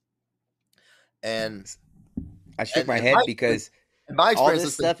mind. And I shook and my in head my because in my all experience, this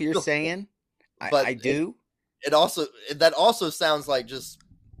it's been stuff you're beautiful, saying, but I do. that also sounds like just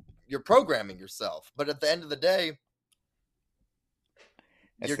you're programming yourself. But at the end of the day,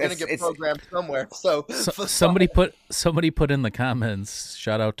 you're going to get programmed somewhere. So somebody put in the comments,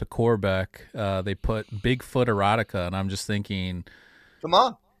 shout out to Corbeck, they put Bigfoot erotica, and I'm just thinking, come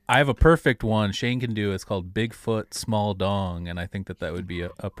on. I have a perfect one Shane can do. It's called Bigfoot Small Dong, and I think that would be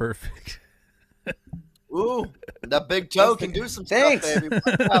a perfect. Ooh, that big toe can do some Thanks. stuff, baby.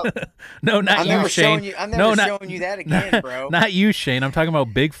 Watch out. No, not I'm you, never Shane. showing you. I'm never showing you that again, bro. Not you, Shane. I'm talking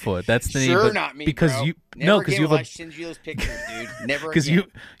about Bigfoot. That's the name. Sure, but not me, because bro. you Never because again you will have I send you those pictures, dude. Never because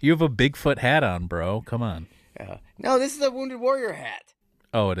again. you have a Bigfoot hat on, bro. Come on. No, this is a Wounded Warrior hat.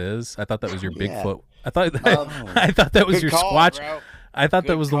 Oh, it is. I thought that was your Yeah. Bigfoot. I thought that was Good your call, Squatch. bro. I thought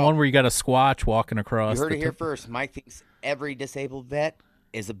that Good was the call. one where you got a Squatch walking across. You heard the it here top- first. Mike thinks every disabled vet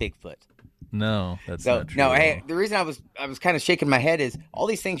is a Bigfoot. No, that's So not true. no, at hey, all. the reason I was kind of shaking my head is all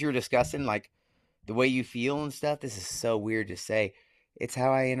these things you were discussing, like the way you feel and stuff. This is so weird to say. It's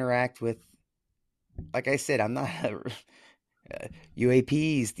how I interact with. Like I said, I'm not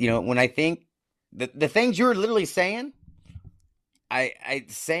UAPs. When I think the things you're literally saying, I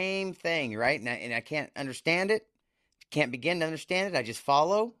same thing, right? And I can't understand it. can't begin to understand it. I just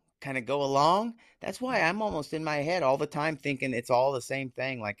follow, kind of go along. That's why I'm almost in my head all the time thinking it's all the same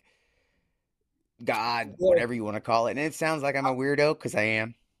thing, like God, Well, whatever you want to call it. And it sounds like I'm a weirdo because I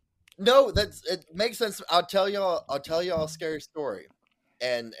am. no, it makes sense. I'll tell y'all a scary story.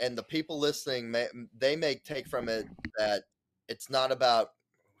 And the people listening may take from it that it's not about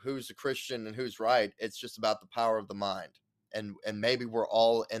who's a Christian and who's right. It's just about the power of the mind. And maybe we're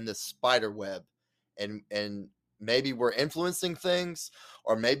all in this spider web, and maybe we're influencing things,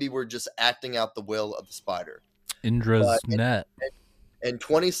 or maybe we're just acting out the will of the spider. Indra's net. In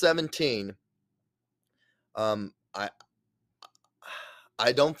 2017,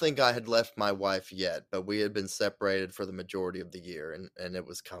 I don't think I had left my wife yet, but we had been separated for the majority of the year, and it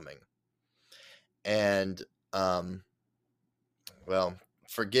was coming. And well,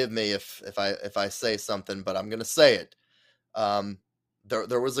 forgive me if I say something, but I'm gonna say it.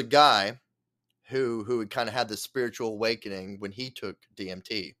 There was a guy who had kind of had this spiritual awakening when he took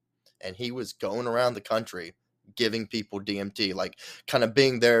DMT, and he was going around the country giving people DMT, like kind of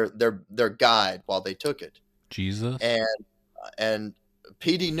being their guide while they took it. Jesus. And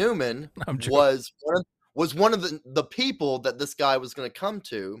P.D. Newman was one of the people that this guy was going to come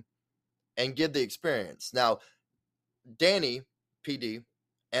to and give the experience. Now, Danny, P.D.,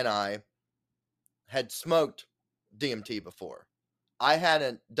 and I had smoked DMT before. I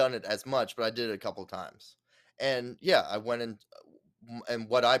hadn't done it as much, but I did it a couple of times. And yeah, I went in, and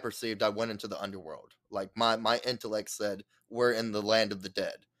what I perceived, I went into the underworld. Like my intellect said, we're in the land of the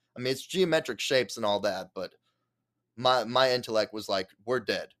dead. I mean, it's geometric shapes and all that, but my intellect was like, we're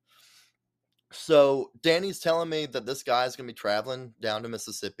dead. So Danny's telling me that this guy's going to be traveling down to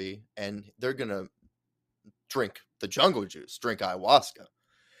Mississippi, and they're going to drink the jungle juice, drink ayahuasca.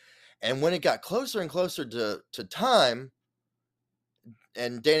 And when it got closer and closer to time,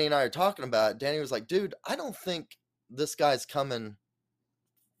 and Danny and I are talking about it, Danny was like, dude, I don't think this guy's coming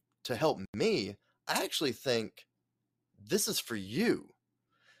to help me. I actually think this is for you.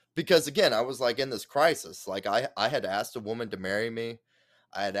 Because again, I was like in this crisis. Like I had asked a woman to marry me.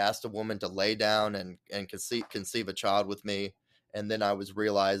 I had asked a woman to lay down and conceive a child with me. And then I was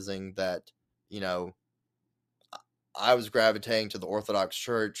realizing that, I was gravitating to the Orthodox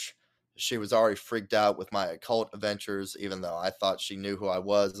Church. She was already freaked out with my occult adventures, even though I thought she knew who I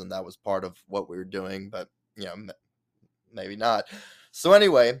was and that was part of what we were doing, but maybe not. So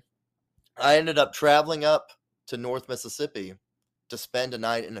anyway, I ended up traveling up to North Mississippi to spend a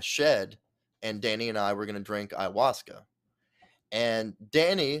night in a shed, and Danny and I were going to drink ayahuasca. And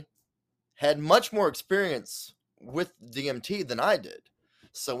Danny had much more experience with DMT than I did.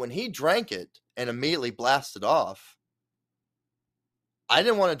 So when he drank it and immediately blasted off, I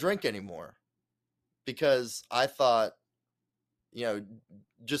didn't want to drink anymore because I thought,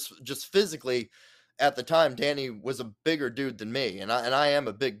 just physically at the time, Danny was a bigger dude than me, and I am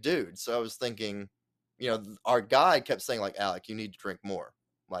a big dude. So I was thinking, our guy kept saying like, Alec, you need to drink more.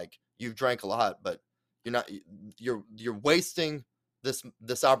 Like you've drank a lot, but you're wasting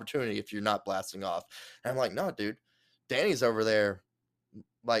this opportunity if you're not blasting off. And I'm like, no, dude, Danny's over there.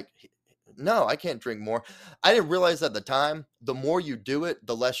 Like, no, I can't drink more. I didn't realize at the time, the more you do it,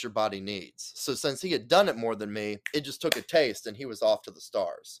 the less your body needs. So since he had done it more than me, it just took a taste and he was off to the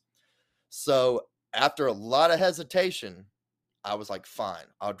stars. So after a lot of hesitation, I was like, fine,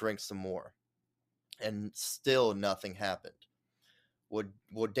 I'll drink some more. And still nothing happened.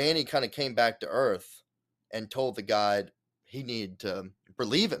 Well, Danny kind of came back to earth and told the guide he needed to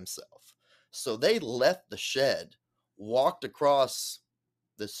relieve himself. So they left the shed, walked across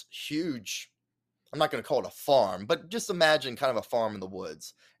this huge, I'm not going to call it a farm, but just imagine kind of a farm in the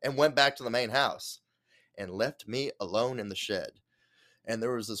woods, and went back to the main house and left me alone in the shed. And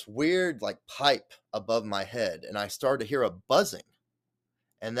there was this weird like pipe above my head, and I started to hear a buzzing,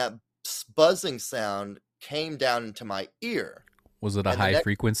 and that buzzing sound came down into my ear. Was it a high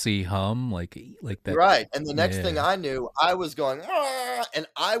frequency hum like that? Right. And the next thing I knew, I was going, and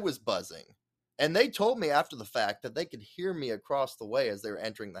I was buzzing. And they told me after the fact that they could hear me across the way as they were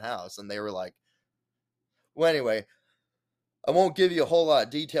entering the house. And they were like, well, anyway, I won't give you a whole lot of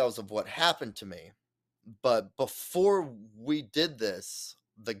details of what happened to me. But before we did this,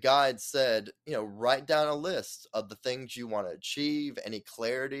 the guide said, write down a list of the things you want to achieve, any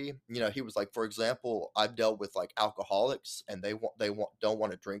clarity. He was like, for example, I've dealt with like alcoholics, and they don't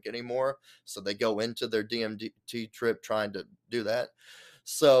want to drink anymore. So they go into their DMT trip trying to do that.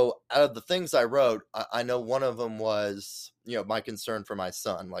 So out of the things I wrote, I know one of them was, my concern for my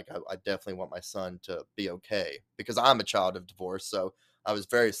son. Like I definitely want my son to be okay because I'm a child of divorce. So I was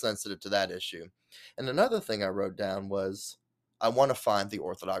very sensitive to that issue. And another thing I wrote down was, I want to find the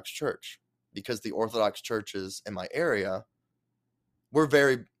Orthodox Church. because the Orthodox churches in my area were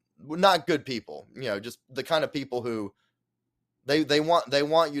not good people, just the kind of people who they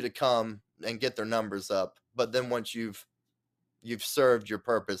want you to come and get their numbers up. But then once you've served your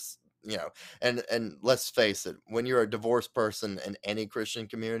purpose, and let's face it, when you're a divorced person in any Christian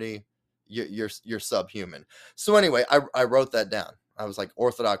community, you're subhuman. So anyway, I wrote that down. I was like,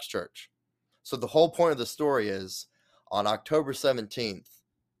 Orthodox Church. So the whole point of the story is, on October 17th,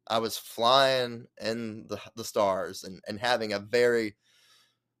 I was flying in the stars and having a very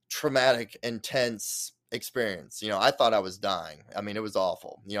traumatic, intense experience. I thought I was dying. I mean, it was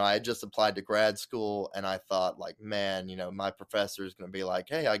awful. I had just applied to grad school, and I thought, like, man, my professor is going to be like,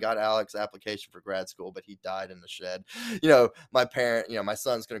 hey, I got Alex's application for grad school, but he died in the shed. My parent, my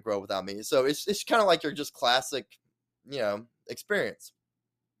son's going to grow up without me. So it's kind of like your just classic, experience.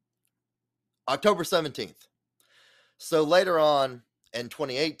 October 17th. So later on in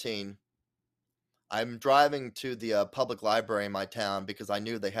 2018, I'm driving to the public library in my town because I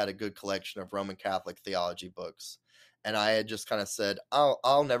knew they had a good collection of Roman Catholic theology books. And I had just kind of said,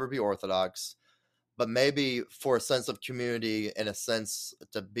 I'll never be Orthodox, but maybe for a sense of community and a sense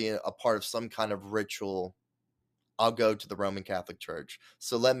to be a part of some kind of ritual, I'll go to the Roman Catholic Church.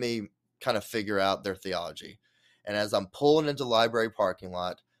 So let me kind of figure out their theology. And as I'm pulling into the library parking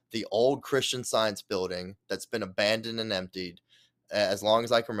lot, the old Christian Science building that's been abandoned and emptied, as long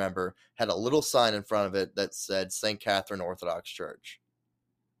as I can remember, had a little sign in front of it that said St. Catherine Orthodox Church.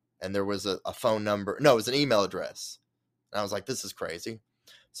 And there was a phone number. No, it was an email address. And I was like, this is crazy.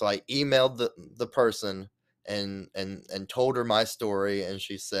 So I emailed the person and told her my story. And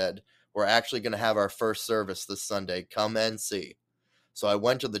she said, we're actually going to have our first service this Sunday. Come and see. So I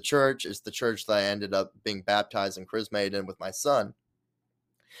went to the church. It's the church that I ended up being baptized and chrismated in with my son.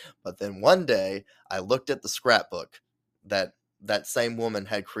 But then one day I looked at the scrapbook that same woman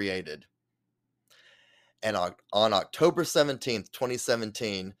had created. And on October 17th,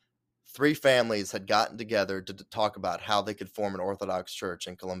 2017, 3 families had gotten together to talk about how they could form an Orthodox church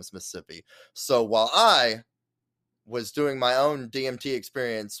in Columbus, Mississippi. So while I was doing my own DMT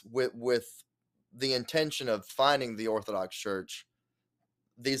experience with the intention of finding the Orthodox church,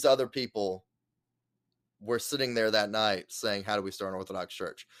 these other people were sitting there that night saying, how do we start an Orthodox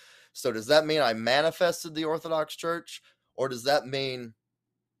church? So does that mean I manifested the Orthodox church? Or does that mean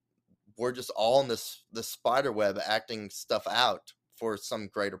we're just all in this spider web acting stuff out for some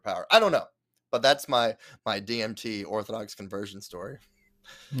greater power? I don't know. But that's my DMT Orthodox conversion story.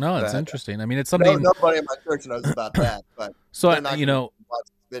 No, it's interesting. I mean, it's something nobody in my church knows about that. But so they're not watch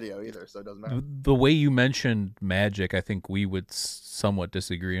this video either, so it doesn't matter. The way you mentioned magic, I think we would somewhat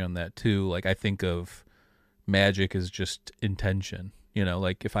disagree on that too. Like, I think of magic as just intention.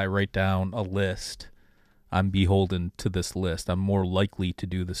 Like if I write down a list, I'm beholden to this list. I'm more likely to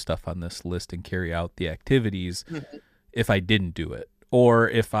do the stuff on this list and carry out the activities if I didn't do it. Or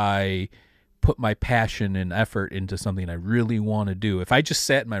if I put my passion and effort into something I really want to do. If I just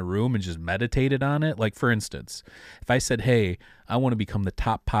sat in my room and just meditated on it, like for instance, if I said, hey, I want to become the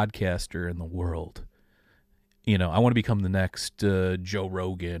top podcaster in the world. I want to become the next Joe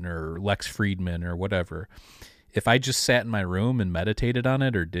Rogan or Lex Friedman or whatever. If I just sat in my room and meditated on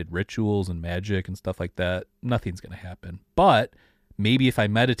it or did rituals and magic and stuff like that, nothing's going to happen. But maybe if I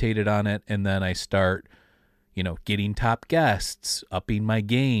meditated on it and then I start, getting top guests, upping my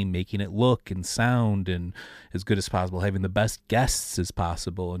game, making it look and sound and as good as possible, having the best guests as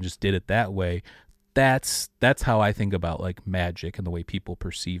possible, and just did it that way, that's how I think about like magic and the way people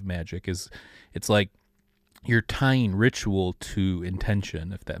perceive magic. Is it's like you're tying ritual to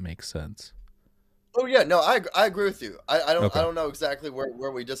intention, if that makes sense. Oh yeah, no, I agree with you. I don't know exactly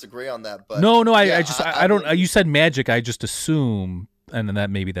where we disagree on that, but no, I don't. You said magic, I just assume, and then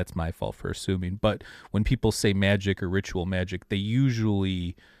that's my fault for assuming. But when people say magic or ritual magic, they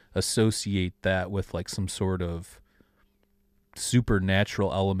usually associate that with like some sort of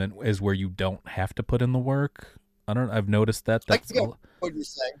supernatural element, as where you don't have to put in the work. I've noticed that. That's what you're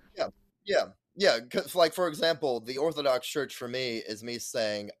saying. Yeah. Because, like, for example, the Orthodox Church for me is me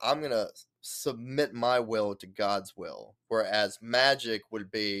saying I'm gonna submit my will to God's will, whereas magic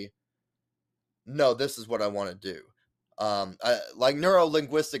would be, no, this is what I want to do. Like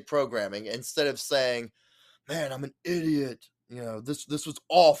neuro-linguistic programming, instead of saying, man, I'm an idiot, this was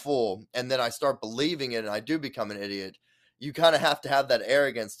awful, and then I start believing it and I do become an idiot, you kind of have to have that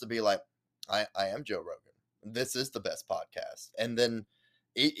arrogance to be like, I am Joe Rogan, this is the best podcast. And then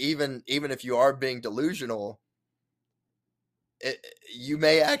even if you are being delusional, you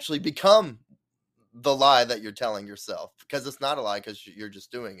may actually become the lie that you're telling yourself, because it's not a lie, because you're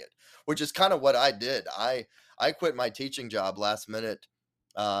just doing it, which is kind of what I did. I quit my teaching job last minute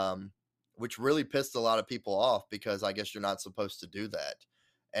which really pissed a lot of people off because I guess you're not supposed to do that.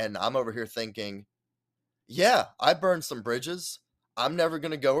 And I'm over here thinking, yeah, I burned some bridges. I'm never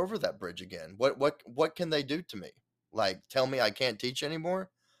going to go over that bridge again. What can they do to me? Like, tell me I can't teach anymore?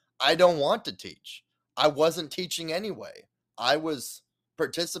 I don't want to teach. I wasn't teaching anyway. I was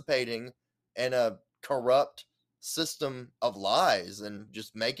participating in a corrupt system of lies and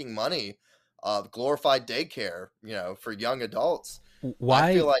just making money, glorified daycare, for young adults. Why?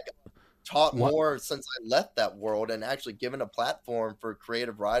 I feel like I've taught more since I left that world and actually given a platform for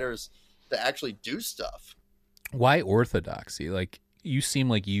creative writers to actually do stuff. Why orthodoxy? Like, you seem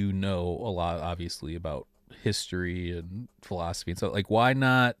like you know a lot, obviously, about history and philosophy and stuff. Like, why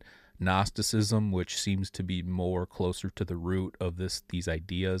not Gnosticism, which seems to be more closer to the root of these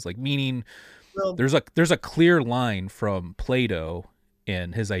ideas? Like, meaning, well, there's a clear line from Plato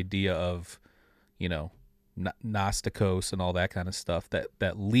and his idea of, Gnostikos and all that kind of stuff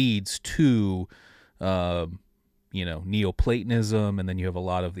that leads to, Neoplatonism, and then you have a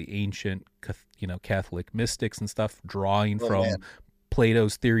lot of the ancient, Catholic mystics and stuff drawing from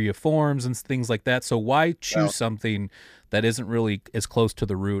Plato's theory of forms and things like that. So why choose something that isn't really as close to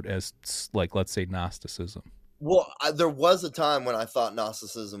the root as, like, let's say, Gnosticism? Well, there was a time when I thought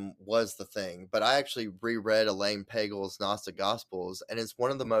Gnosticism was the thing, but I actually reread Elaine Pagel's Gnostic Gospels, and it's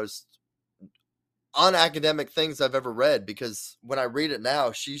one of the most unacademic things I've ever read, because when I read it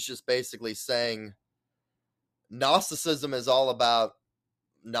now, she's just basically saying Gnosticism is all about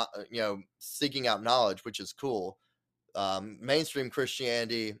seeking out knowledge, which is cool. Mainstream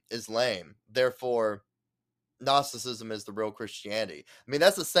Christianity is lame. Therefore, Gnosticism is the real Christianity. I mean,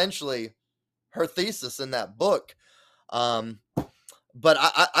 that's essentially her thesis in that book. But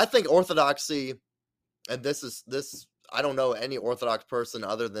I think orthodoxy, and this I don't know any Orthodox person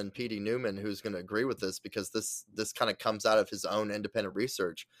other than P.D. Newman who's going to agree with this, because this kind of comes out of his own independent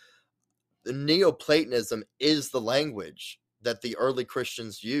research. The Neoplatonism is the language that the early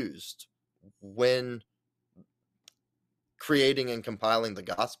Christians used when creating and compiling the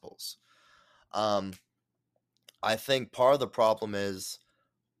Gospels. I think part of the problem is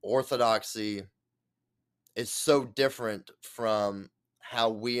orthodoxy is so different from how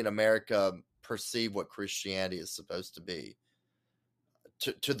we in America perceive what Christianity is supposed to be,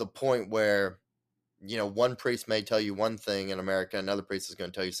 to the point where, one priest may tell you one thing in America, another priest is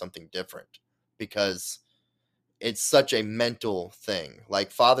going to tell you something different, because it's such a mental thing.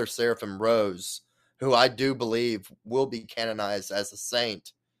 Like Father Seraphim Rose, who I do believe will be canonized as a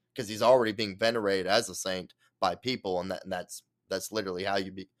saint, because he's already being venerated as a saint by people, and that's literally how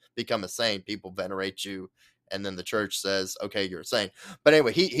you become a saint. People venerate you, and then the church says, okay, you're a saint. But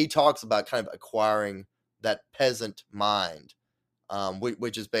anyway, he talks about kind of acquiring that peasant mind,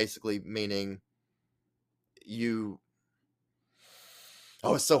 which is basically meaning it's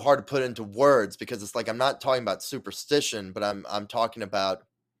so hard to put into words, because it's like, I'm not talking about superstition, but I'm talking about,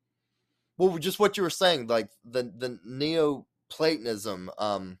 well, just what you were saying, like the Neoplatonism,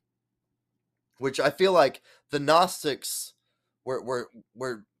 which I feel like the Gnostics were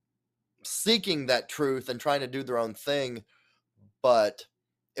seeking that truth and trying to do their own thing, but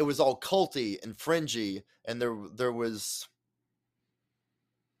it was all culty and fringy, and there was,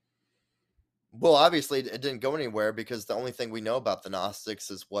 well, obviously it didn't go anywhere, because the only thing we know about the Gnostics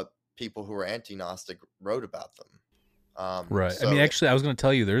is what people who were anti-Gnostic wrote about them. Right. So, I mean, actually, I was going to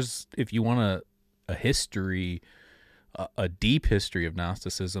tell you, if you want a history, a deep history of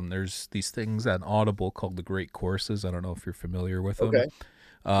Gnosticism, there's these things on Audible called the Great Courses. I don't know if you're familiar with them. Okay.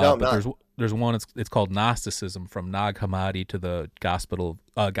 No, but there's one. It's called Gnosticism, from Nag Hammadi to the Gospel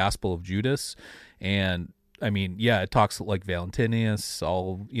of Judas, and I mean, yeah, it talks like Valentinus,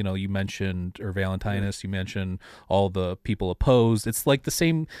 you mentioned, or Valentinus, you mentioned all the people opposed. It's like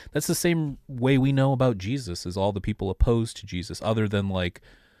that's the same way we know about Jesus, is all the people opposed to Jesus, other than like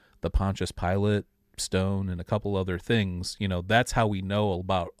the Pontius Pilate stone and a couple other things. That's how we know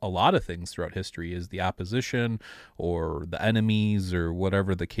about a lot of things throughout history, is the opposition or the enemies or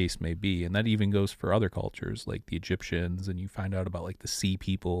whatever the case may be. And that even goes for other cultures like the Egyptians, and you find out about like the sea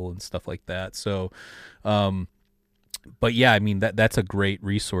people and stuff like that. So but yeah, I mean, that's a great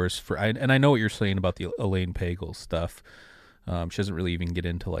resource and I know what you're saying about the Elaine Pagel stuff. She doesn't really even get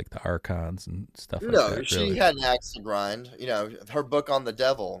into like the archons and stuff like that. No, she really had an axe to grind. Her book on the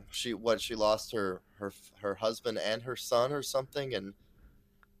devil, she lost her husband and her son or something,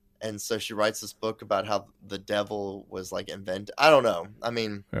 and so she writes this book about how the devil was like invented. I don't know. I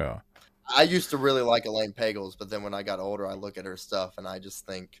mean, yeah. I used to really like Elaine Pagels, but then when I got older, I look at her stuff and I just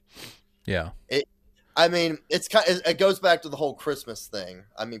think, yeah. It goes back to the whole Christmas thing.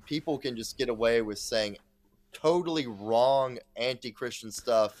 I mean, people can just get away with saying totally wrong anti-Christian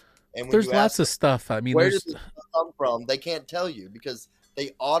stuff And when There's you lots ask of stuff. I mean, where there's does this come from, they can't tell you because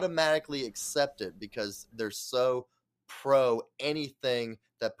they automatically accept it because they're so pro anything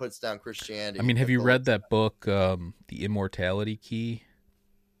that puts down Christianity. I mean, have that you they'll read accept. that book, The Immortality Key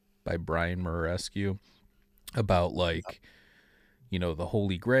by Brian Muraresku, about like, you know, the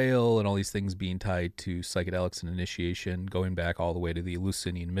Holy Grail and all these things being tied to psychedelics and initiation, going back all the way to the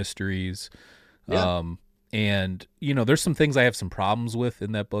Eleusinian mysteries. Yeah. And, you know, there's some things I have some problems with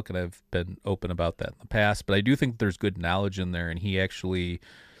in that book, and I've been open about that in the past, but I do think there's good knowledge in there, and he actually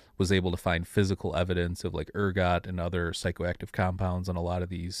was able to find physical evidence of like ergot and other psychoactive compounds on a lot of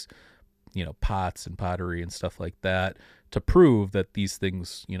these, you know, pots and pottery and stuff like that to prove that these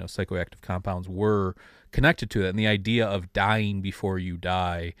things, you know, psychoactive compounds were connected to it. And the idea of dying before you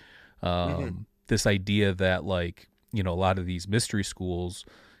die, this idea that like, you know, a lot of these mystery schools,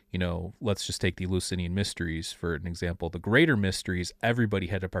 you know, let's just take the Eleusinian mysteries for an example. The greater mysteries, everybody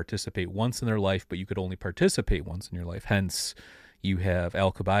had to participate once in their life, but you could only participate once in your life. Hence, you have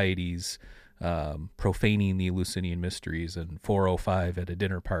Alcibiades profaning the Eleusinian mysteries in 405 at a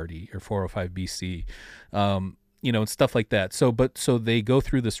dinner party, or 405 BC, you know, and stuff like that. So they go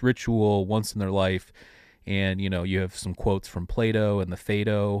through this ritual once in their life. And, you know, you have some quotes from Plato and the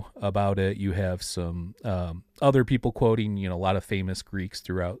Phaedo about it. You have some other people quoting, you know, a lot of famous Greeks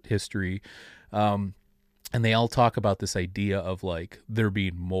throughout history. And they all talk about this idea of like there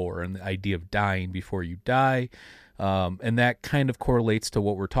being more, and the idea of dying before you die. And that kind of correlates to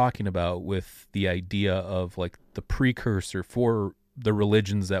what we're talking about with the idea of like the precursor for the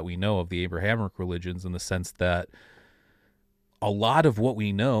religions that we know of, the Abrahamic religions, in the sense that a lot of what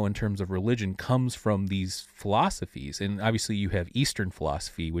we know in terms of religion comes from these philosophies. And obviously you have Eastern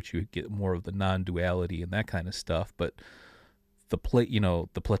philosophy, which you get more of the non-duality and that kind of stuff. But the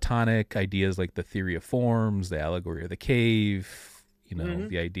Platonic ideas like the theory of forms, the allegory of the cave, you know,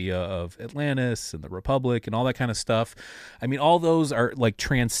 the idea of Atlantis and the Republic and all that kind of stuff. I mean, all those are like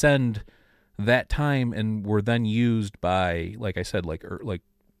transcend that time and were then used by, like I said, like,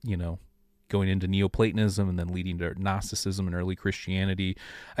 you know, going into Neoplatonism and then leading to Gnosticism and early Christianity.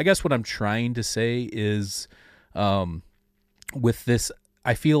 I guess what I'm trying to say is with this,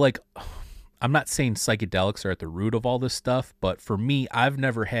 I feel like, I'm not saying psychedelics are at the root of all this stuff, but for me, I've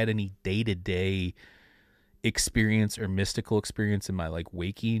never had any day-to-day experience or mystical experience in my like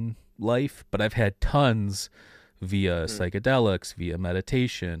waking life, but I've had tons via psychedelics, via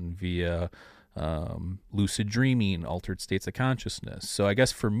meditation, via lucid dreaming, altered states of consciousness. So I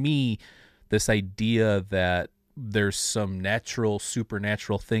guess for me, this idea that there's some natural,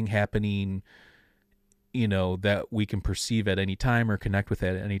 supernatural thing happening, you know, that we can perceive at any time or connect with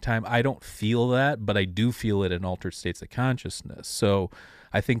at any time, I don't feel that, but I do feel it in altered states of consciousness. So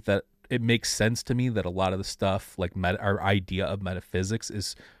I think that it makes sense to me that a lot of the stuff, like our idea of metaphysics,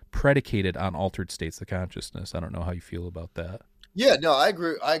 is predicated on altered states of consciousness. I don't know how you feel about that. Yeah, no, I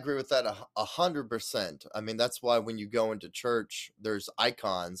agree. I agree with that 100%. I mean, that's why when you go into church, there's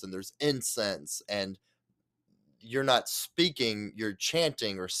icons and there's incense, and you're not speaking, you're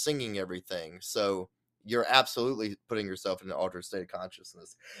chanting or singing everything. So you're absolutely putting yourself in an altered state of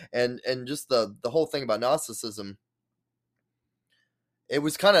consciousness. And just the whole thing about Gnosticism, it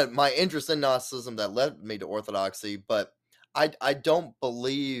was kind of my interest in Gnosticism that led me to Orthodoxy, but I don't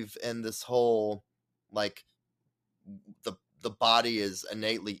believe in this whole like the body is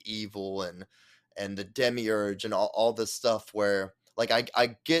innately evil and the demiurge and all this stuff, where like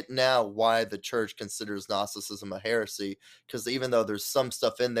I get now why the church considers Gnosticism a heresy, because even though there's some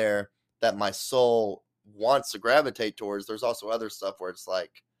stuff in there that my soul wants to gravitate towards, there's also other stuff where it's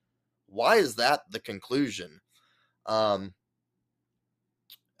like, why is that the conclusion? I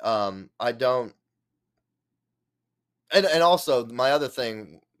don't, and also my other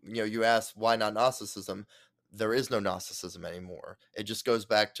thing, you know, you asked why not Gnosticism. There is no Gnosticism anymore. It just goes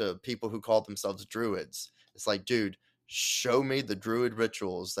back to people who call themselves Druids. It's like, dude, show me the Druid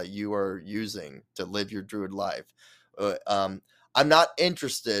rituals that you are using to live your Druid life. I'm not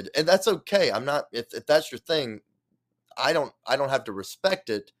interested, and that's okay. I'm not, if that's your thing, I don't have to respect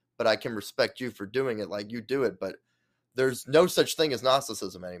it, but I can respect you for doing it like you do it. But there's no such thing as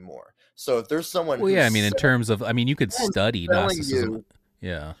Gnosticism anymore. So if there's someone, well, yeah, I mean, in terms of, I mean, you could study Gnosticism.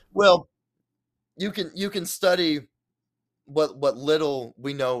 Yeah. Well, you can study what little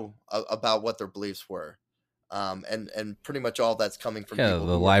we know about what their beliefs were, and pretty much all that's coming from people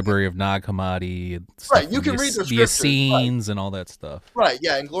the Library of Nag Hammadi, right. You can read the Essenes and all that stuff. Right.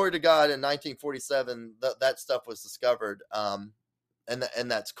 Yeah, and Glory to God in 1947, that stuff was discovered, and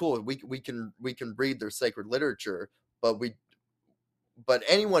that's cool. We can read their sacred literature, but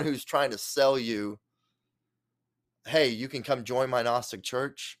anyone who's trying to sell you, hey, you can come join my Gnostic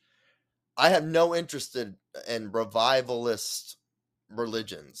church, I have no interest in revivalist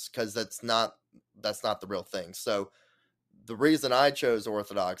religions, because that's not the real thing. So the reason I chose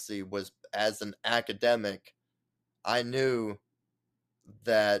Orthodoxy was, as an academic, I knew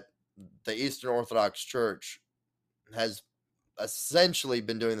that the Eastern Orthodox Church has essentially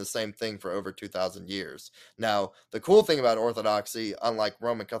been doing the same thing for over 2,000 years. Now, the cool thing about Orthodoxy, unlike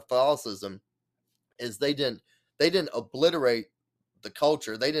Roman Catholicism, is they didn't obliterate the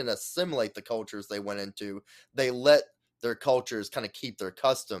culture. They didn't assimilate the cultures they went into. They let their cultures kind of keep their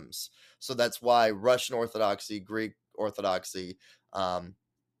customs. So that's why Russian Orthodoxy, Greek Orthodoxy,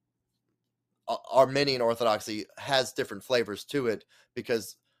 Armenian Orthodoxy has different flavors to it,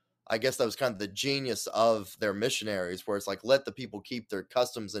 because I guess that was kind of the genius of their missionaries, where it's like, let the people keep their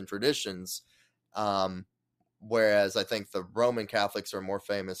customs and traditions. Whereas I think the Roman Catholics are more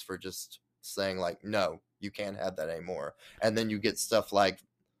famous for just saying, like, no, you can't have that anymore. And then you get stuff like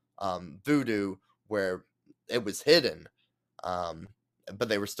voodoo, where it was hidden, but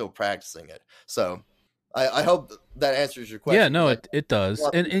they were still practicing it. So I hope that answers your question. Yeah, no, it does.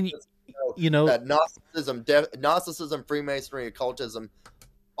 And you know, that Gnosticism, Freemasonry, occultism,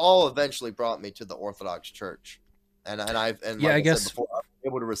 all eventually brought me to the Orthodox Church. And like I guess said before, I was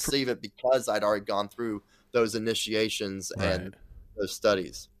able to receive it because I'd already gone through those initiations and those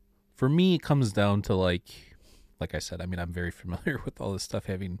studies. For me, it comes down to, like I said, I mean, I'm very familiar with all this stuff,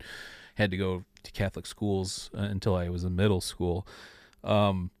 having had to go to Catholic schools until I was in middle school.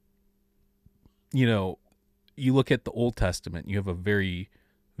 You know, you look at the Old Testament, you have a very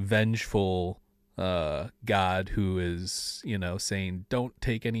vengeful God who is, you know, saying, don't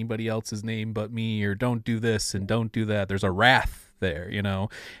take anybody else's name but me, or don't do this and don't do that. There's a wrath there, you know.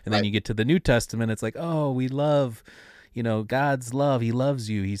 And then you get to the New Testament, it's like, oh, we love, you know, God's love, he loves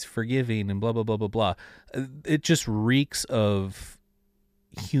you, he's forgiving, and blah blah blah blah blah. It just reeks of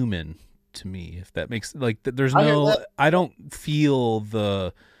human to me, if that makes, like, there's no, I don't feel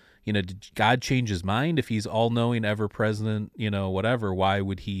the, you know, did God change his mind? If he's all-knowing, ever-present, you know, whatever, why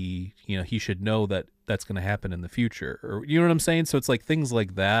would he, you know, he should know that that's going to happen in the future, or, you know what I'm saying? So it's like things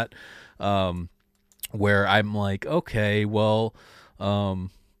like that, where I'm like, okay, well,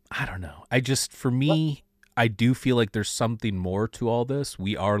 I don't know. I just, for me, I do feel like there's something more to all this.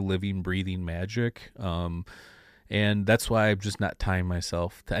 We are living, breathing magic. And that's why I'm just not tying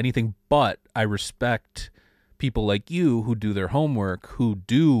myself to anything, but I respect people like you who do their homework, who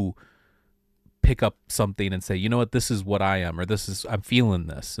do pick up something and say, you know what, this is what I am, or this is, I'm feeling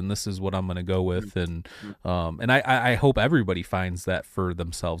this, and this is what I'm going to go with. And I hope everybody finds that for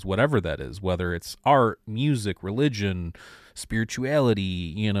themselves, whatever that is, whether it's art, music, religion, spirituality,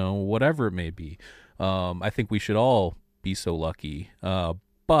 you know, whatever it may be. I think we should all be so lucky.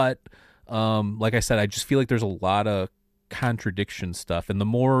 But like I said, I just feel like there's a lot of contradiction stuff. And the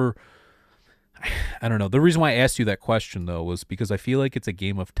more, I don't know, the reason why I asked you that question, though, was because I feel like it's a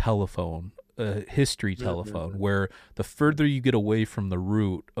game of telephone, history telephone, where the further you get away from the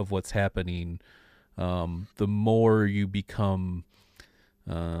root of what's happening, the more you become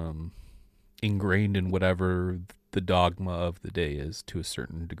ingrained in whatever the dogma of the day is, to a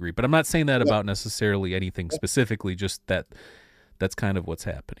certain degree. But I'm not saying that about necessarily anything specifically, just that that's kind of what's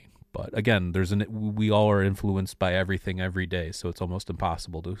happening. But again, we all are influenced by everything every day, so it's almost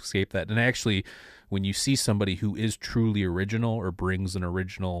impossible to escape that. And actually, when you see somebody who is truly original, or brings an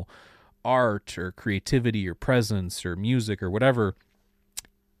original art or creativity or presence or music or whatever,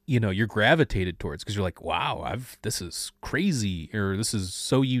 you know, you're gravitated towards, because you're like, wow, this is crazy, or this is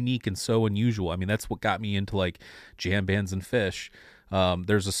so unique and so unusual. I mean, that's what got me into like jam bands and Fish.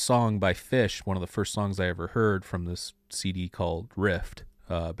 There's a song by Fish, one of the first songs I ever heard from this CD called Rift.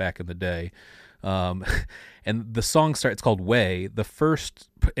 Back in the day, and the song it's called Way. The first,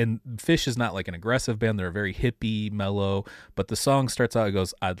 and Fish is not like an aggressive band, they're very hippie, mellow, but the song starts out, it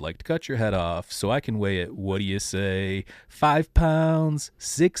goes, I'd like to cut your head off so I can weigh it, what do you say, 5 pounds,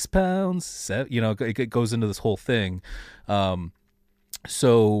 6 pounds, 7, you know, it goes into this whole thing.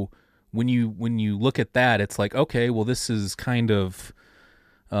 So when you look at that, it's like, okay, well, this is kind of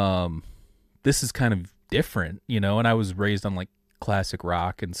different, you know. And I was raised on like classic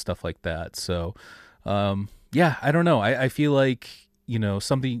rock and stuff like that. So, yeah, I don't know. I feel like, you know,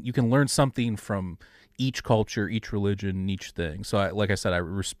 something, you can learn something from each culture, each religion, each thing. So like I said, I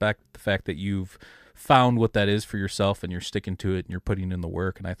respect the fact that you've found what that is for yourself, and you're sticking to it, and you're putting in the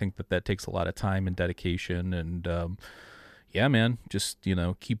work. And I think that takes a lot of time and dedication. And, yeah, man, just, you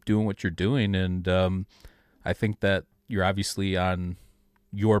know, keep doing what you're doing. And, I think that you're obviously on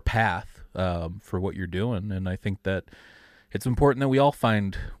your path, for what you're doing. And I think that, it's important that we all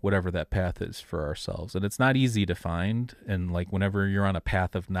find whatever that path is for ourselves. And it's not easy to find. And like whenever you're on a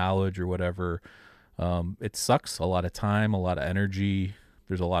path of knowledge or whatever, it sucks a lot of time, a lot of energy.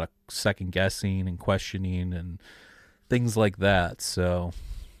 There's a lot of second guessing and questioning and things like that. So,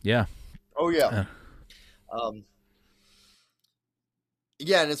 yeah. Oh yeah.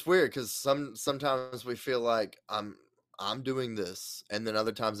 Yeah, and it's weird because sometimes we feel like I'm doing this, and then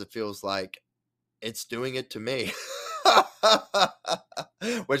other times it feels like it's doing it to me.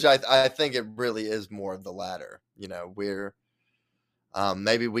 Which I think it really is more of the latter. You know, we're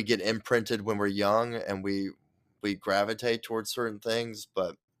maybe we get imprinted when we're young and we gravitate towards certain things,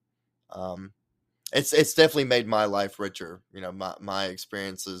 but it's definitely made my life richer. You know, my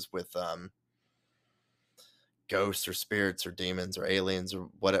experiences with ghosts or spirits or demons or aliens or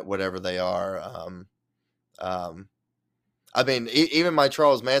whatever they are. I mean, even my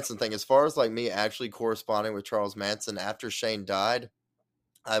Charles Manson thing, as far as like me actually corresponding with Charles Manson after Shane died,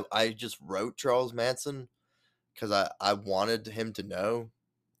 I just wrote Charles Manson because I wanted him to know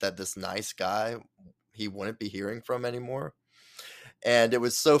that this nice guy he wouldn't be hearing from anymore. And it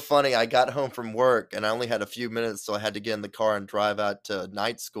was so funny. I got home from work and I only had a few minutes, so I had to get in the car and drive out to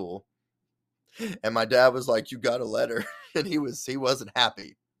night school. And my dad was like, "You got a letter," and he wasn't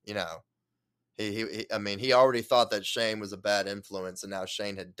happy, you know. I mean, he already thought that Shane was a bad influence, and now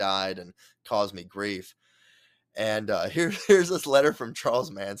Shane had died and caused me grief. And here's this letter from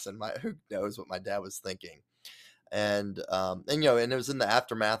Charles Manson. Who knows what my dad was thinking? And you know, and it was in the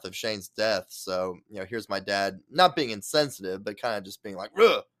aftermath of Shane's death. So you know, here's my dad not being insensitive, but kind of just being like,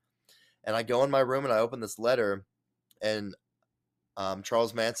 "Ugh." And I go in my room and I open this letter, and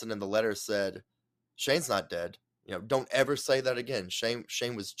Charles Manson in the letter said, "Shane's not dead. You know, don't ever say that again.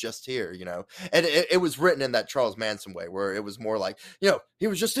 Shane was just here, you know." And it was written in that Charles Manson way, where it was more like, you know, he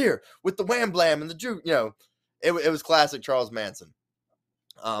was just here with the wham blam and the juke, you know. It was classic Charles Manson.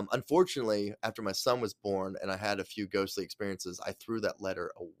 Unfortunately, after my son was born and I had a few ghostly experiences, I threw that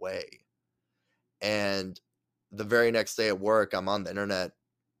letter away. And the very next day at work, I'm on the internet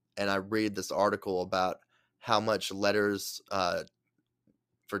and I read this article about how much letters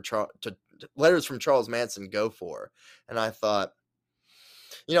letters from Charles Manson go for. And I thought,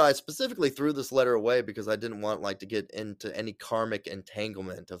 you know, I specifically threw this letter away because I didn't want like to get into any karmic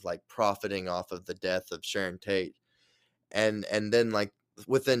entanglement of like profiting off of the death of Sharon Tate. And then like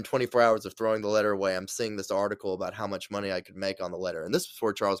within 24 hours of throwing the letter away, I'm seeing this article about how much money I could make on the letter. And this was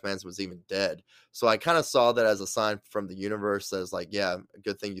before Charles Manson was even dead. So I kind of saw that as a sign from the universe that is like, yeah, a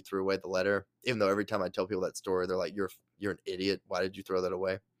good thing you threw away the letter. Even though every time I tell people that story, they're like, you're an idiot. Why did you throw that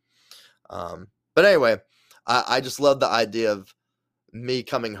away? But anyway, I just love the idea of me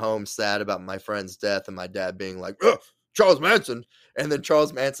coming home sad about my friend's death and my dad being like, "Ugh, Charles Manson." And then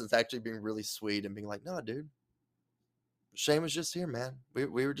Charles Manson's actually being really sweet and being like, "No, dude, Shane was just here, man. We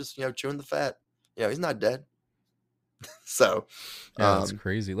were just, you know, chewing the fat. You know, he's not dead." So, yeah, that's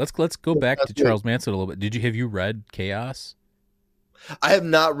crazy. Let's go back to Charles Manson a little bit. Have you read Chaos? I have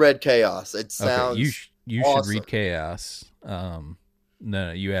not read Chaos. It sounds okay. You awesome. should read Chaos.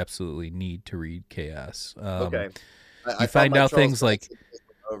 No, you absolutely need to read Chaos. Okay. You find out things like,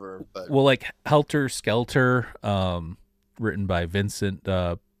 well, like Helter Skelter, written by Vincent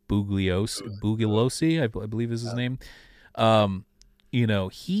Bugliosi, I believe is his name. You know,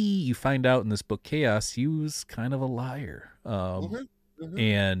 you find out in this book Chaos, he was kind of a liar.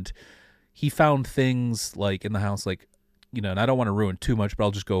 And he found things like in the house, like, you know, and I don't want to ruin too much, but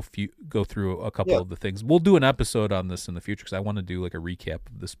I'll just go through a couple of the things. We'll do an episode on this in the future because I want to do like a recap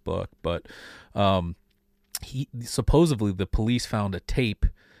of this book. But he supposedly the police found a tape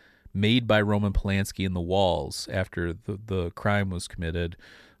made by Roman Polanski in the walls after the crime was committed,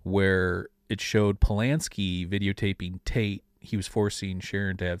 where it showed Polanski videotaping Tate. He was forcing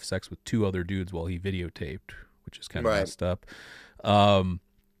Sharon to have sex with two other dudes while he videotaped, which is kind of messed up.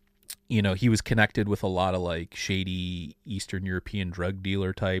 You know, he was connected with a lot of like shady Eastern European drug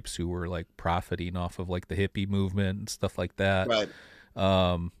dealer types who were like profiting off of like the hippie movement and stuff like that. Right.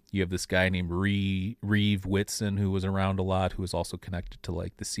 You have this guy named Reeve Whitson who was around a lot, who was also connected to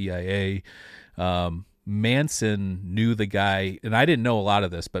like the CIA. Manson knew the guy, and I didn't know a lot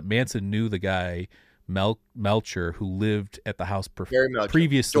of this, but Manson knew the guy Melcher, who lived at the house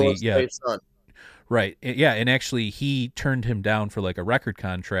previously. Yeah. Right. Yeah. And actually he turned him down for like a record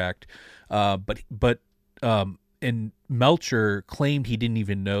contract. And Melcher claimed he didn't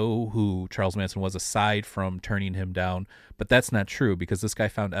even know who Charles Manson was aside from turning him down. But that's not true, because this guy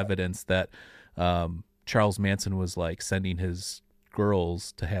found evidence that Charles Manson was like sending his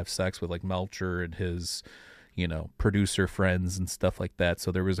girls to have sex with like Melcher and his, you know, producer friends and stuff like that.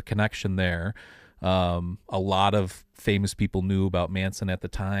 So there was a connection there. A lot of famous people knew about Manson at the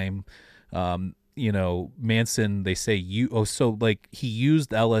time. Manson, they say he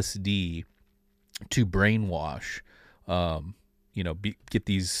used LSD to brainwash, get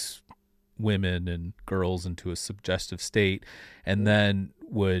these women and girls into a suggestive state, and then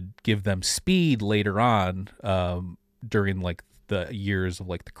would give them speed later on, during like the years of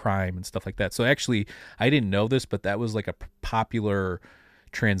like the crime and stuff like that. So actually, I didn't know this, but that was like a popular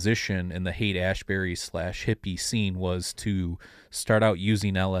transition in the Haight-Ashbury / hippie scene, was to start out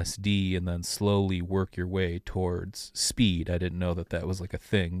using LSD and then slowly work your way towards speed. I didn't know that was like a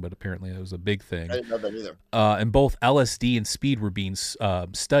thing, but apparently it was a big thing. I didn't know that either. And both LSD and speed were being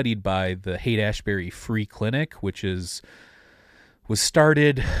studied by the Haight-Ashbury Free Clinic, which was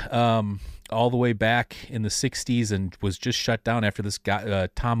started all the way back in the 60s and was just shut down after this guy,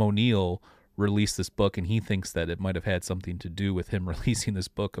 Tom O'Neill, released this book, and he thinks that it might have had something to do with him releasing this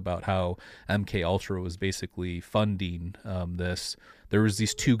book about how MK Ultra was basically funding this. There was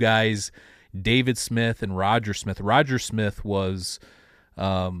these two guys, David Smith and Roger Smith. Roger Smith was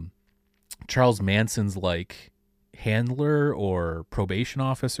Charles Manson's like handler or probation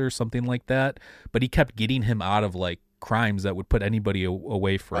officer, something like that, but he kept getting him out of like crimes that would put anybody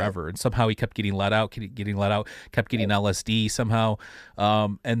away forever. And somehow he kept getting let out, kept getting LSD somehow.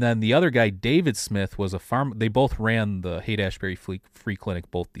 And then the other guy, David Smith, was they both ran the Haight-Ashbury Free Clinic,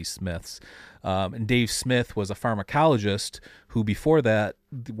 both these Smiths. And Dave Smith was a pharmacologist who, before that,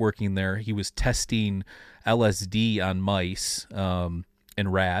 working there, he was testing LSD on mice and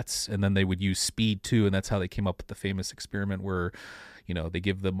rats, and then they would use speed too, and that's how they came up with the famous experiment where they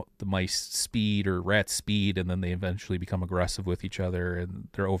give the mice speed or rats speed, and then they eventually become aggressive with each other, and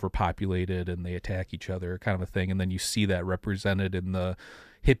they're overpopulated, and they attack each other, kind of a thing. And then you see that represented in the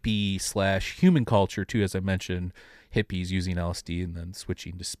hippie / human culture too, as I mentioned, hippies using LSD and then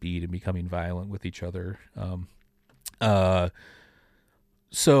switching to speed and becoming violent with each other.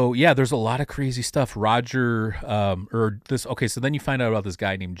 So yeah, there's a lot of crazy stuff. So then you find out about this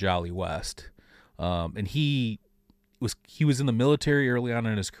guy named Jolly West, and he was in the military early on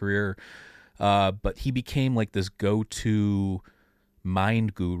in his career, but he became like this go-to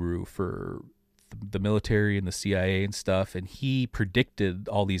mind guru for the military and the CIA and stuff, and he predicted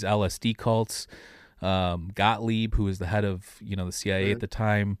all these LSD cults. Gottlieb, who was the head of the CIA at the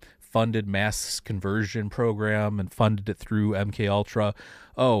time, funded mass conversion program and funded it through MK Ultra.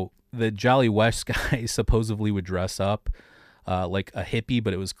 Oh, the Jolly West guy supposedly would dress up like a hippie,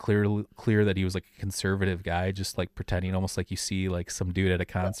 but it was clear that he was like a conservative guy, just like pretending, almost like you see like some dude at a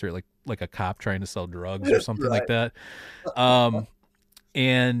concert, like a cop trying to sell drugs or something like that.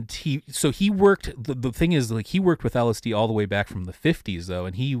 And he worked, the thing is, like, he worked with LSD all the way back from the 50s though,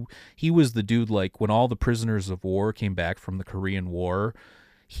 and he was the dude, like, when all the prisoners of war came back from the Korean War,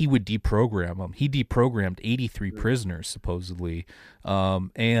 he would deprogram them. He deprogrammed 83 prisoners supposedly.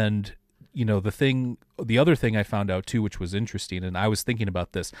 And the other thing I found out too, which was interesting, and I was thinking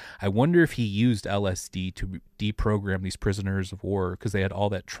about this, I wonder if he used LSD to deprogram these prisoners of war because they had all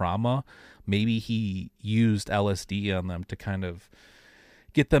that trauma. Maybe he used LSD on them to kind of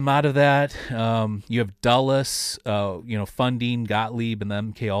get them out of that. You have Dulles, funding Gottlieb and the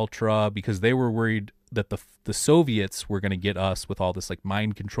MK Ultra because they were worried that the Soviets were going to get us with all this like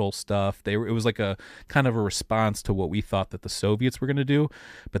mind control stuff. It was like a kind of a response to what we thought that the Soviets were going to do,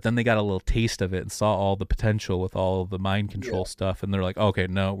 but then they got a little taste of it and saw all the potential with all the mind control stuff, and they're like, okay,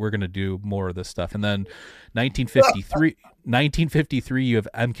 no, we're going to do more of this stuff. And then 1953, you have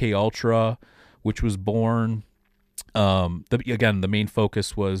MK Ultra, which was born. The main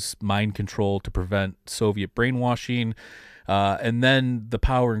focus was mind control to prevent Soviet brainwashing. And then the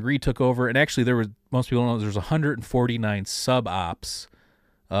power and greed took over. And actually, most people don't know, there's 149 sub-ops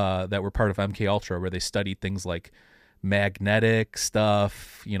that were part of MK Ultra, where they studied things like magnetic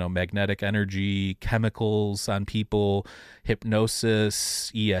stuff, magnetic energy, chemicals on people, hypnosis,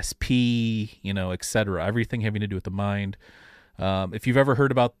 ESP, etc. Everything having to do with the mind. If you've ever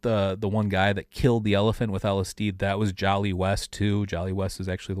heard about the one guy that killed the elephant with LSD, that was Jolly West too. Jolly West is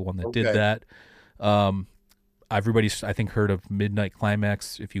actually the one that did that. Everybody's, I think, heard of Midnight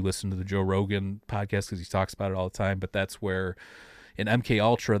Climax if you listen to the Joe Rogan podcast, because he talks about it all the time. But that's where in MK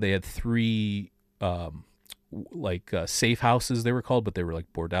Ultra they had 3 safe houses, they were called, but they were like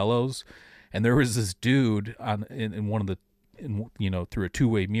bordellos. And there was this dude in one of the through a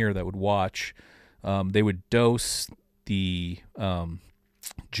 2-way mirror that would watch. They would dose the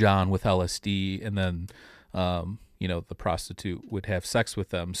John with LSD, and then the prostitute would have sex with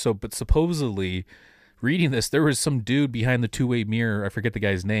them. But supposedly reading this, there was some dude behind the two-way mirror. I forget the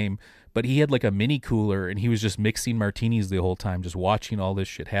guy's name, but he had like a mini cooler and he was just mixing martinis the whole time, just watching all this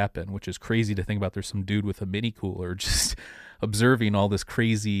shit happen, which is crazy to think about. There's some dude with a mini cooler just observing all this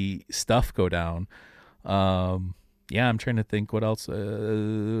crazy stuff go down. Yeah, I'm trying to think what else.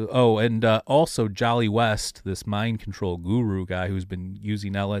 Also Jolly West, this mind control guru guy who's been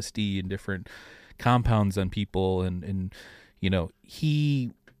using LSD and different compounds on people, and you know,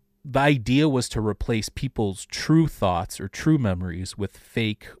 the idea was to replace people's true thoughts or true memories with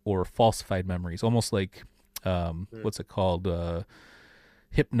fake or falsified memories, almost like what's it called?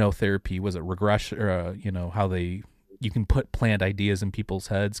 Hypnotherapy. Was it regression? Or, you know, how you can plant ideas in people's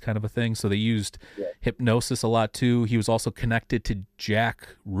heads, kind of a thing. So they used hypnosis a lot too. He was also connected to Jack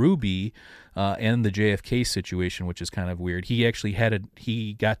Ruby and the JFK situation, which is kind of weird. He actually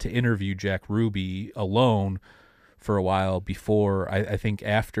he got to interview Jack Ruby alone for a while before, I think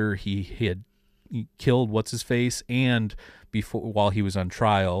after he had killed what's his face, and while he was on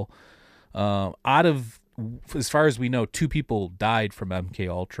trial. As far as we know, 2 people died from MK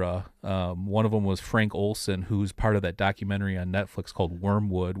Ultra. One of them was Frank Olson, who's part of that documentary on Netflix called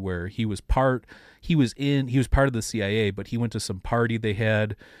Wormwood, where he was part of the CIA, but he went to some party they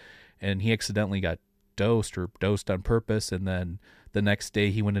had, and he accidentally got dosed on purpose, and then the next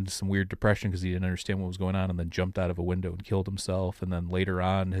day he went into some weird depression because he didn't understand what was going on, and then jumped out of a window and killed himself. And then later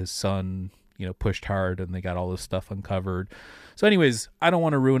on, his son, you know, pushed hard, and they got all this stuff uncovered. So anyways, I don't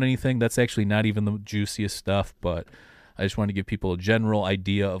want to ruin anything. That's actually not even the juiciest stuff, but I just want to give people a general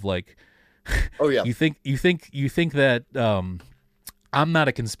idea of like, oh yeah, you think that I'm not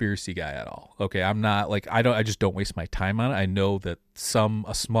a conspiracy guy at all. Okay, I'm not like, I just don't waste my time on it. I know that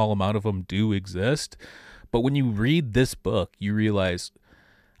a small amount of them do exist, but when you read this book, you realize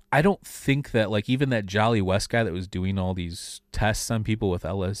I don't think that, like, even that Jolly West guy that was doing all these tests on people with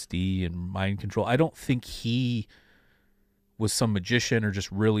LSD and mind control, I don't think he was some magician or just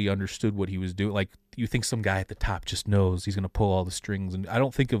really understood what he was doing. Like, you think some guy at the top just knows he's going to pull all the strings, and I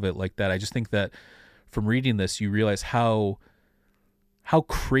don't think of it like that. I just think that from reading this, you realize how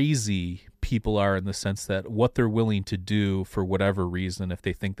crazy people are, in the sense that what they're willing to do for whatever reason, if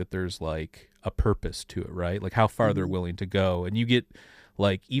they think that there's like a purpose to it, right? Like how far they're willing to go. And you get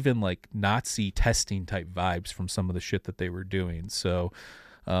like even like Nazi testing type vibes from some of the shit that they were doing. So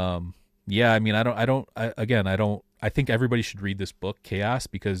yeah, I mean, I think everybody should read this book, Chaos,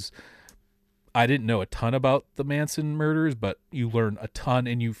 because I didn't know a ton about the Manson murders, but you learn a ton,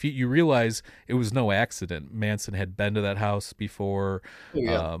 and you realize it was no accident. Manson had been to that house before.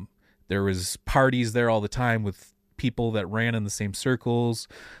 There was parties there all the time with people that ran in the same circles.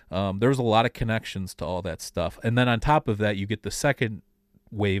 There was a lot of connections to all that stuff. And then on top of that, you get the second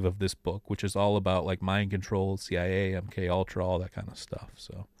wave of this book, which is all about like mind control, CIA, MK Ultra, all that kind of stuff.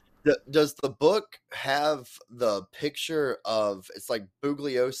 So does the book have the picture of, it's like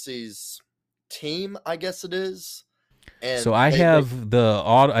Bugliosi's team, I guess it is? And so I have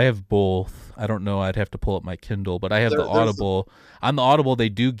both. I don't know, I'd have to pull up my Kindle, but I have the Audible. On the Audible, they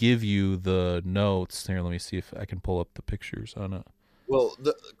do give you the notes. Here, let me see if I can pull up the pictures on it. Well,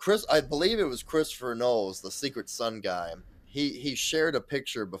 I believe it was Christopher Knowles, the Secret Sun guy. He shared a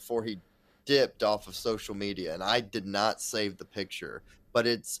picture before he dipped off of social media, and I did not save the picture. But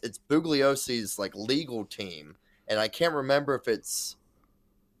it's Bugliosi's like legal team, and I can't remember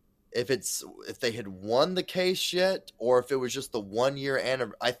if they had won the case yet, or if it was just the 1 year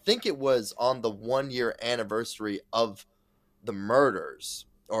anniversary. I think it was on the 1 year anniversary of the murders,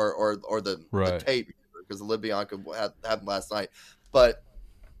 or the Tate murder, because the Libyanka happened last night. But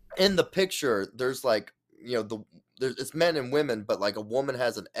in the picture, there's like, you know, it's men and women, but like a woman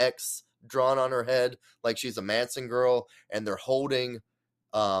has an X drawn on her head, like she's a Manson girl, and they're holding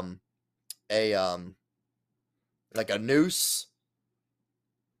like a noose.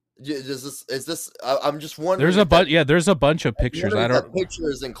 Is this? I'm just wondering. There's a bunch of pictures. I don't. That picture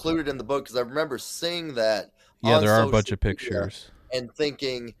is included in the book, because I remember seeing that. Yeah, there are a bunch of pictures. And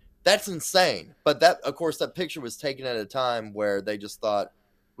thinking that's insane. But that, of course, that picture was taken at a time where they just thought,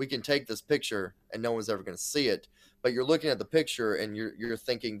 we can take this picture and no one's ever going to see it. But you're looking at the picture and you're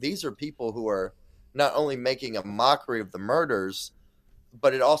thinking, these are people who are not only making a mockery of the murders,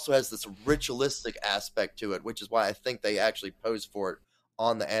 but it also has this ritualistic aspect to it, which is why I think they actually posed for it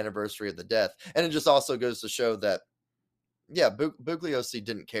on the anniversary of the death. And it just also goes to show that, yeah, Bugliosi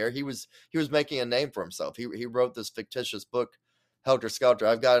didn't care. He was making a name for himself. He wrote this fictitious book, Helter Skelter.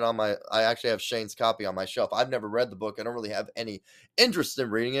 I've got it I actually have Shane's copy on my shelf. I've never read the book. I don't really have any interest in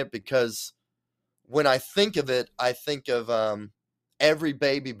reading it, because when I think of it, I think of every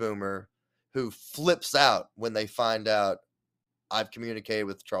baby boomer who flips out when they find out I've communicated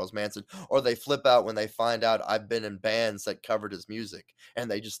with Charles Manson, or they flip out when they find out I've been in bands that covered his music, and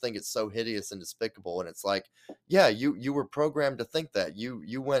they just think it's so hideous and despicable. And it's like, yeah, you were programmed to think that.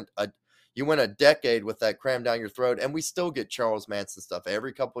 You went a decade with that crammed down your throat, and we still get Charles Manson stuff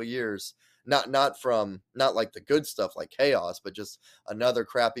every couple of years. Not like the good stuff like Chaos, but just another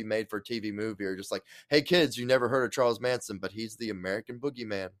crappy made for TV movie, or just like, hey kids, you never heard of Charles Manson, but he's the American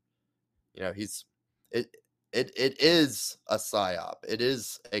boogeyman. You know, it is a psyop. It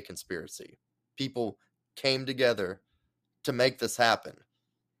is a conspiracy. People came together to make this happen.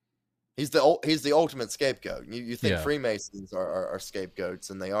 He's the ultimate scapegoat. You think Freemasons are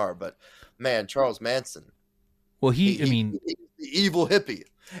scapegoats, and they are, but man, Charles Manson. Well, he's the evil hippie.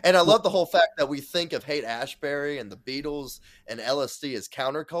 And I love the whole fact that we think of Haight-Ashbury and the Beatles and LSD as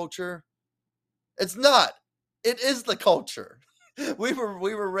counterculture. It's not. It is the culture. We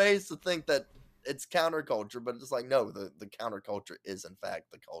were raised to think that it's counterculture, but it's like, no, the counterculture is in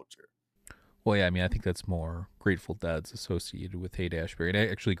fact the culture. Well, yeah, I mean, I think that's more Grateful Dead's associated with Haight-Ashbury. And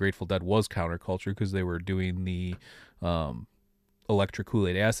actually, Grateful Dead was counterculture because they were doing the electric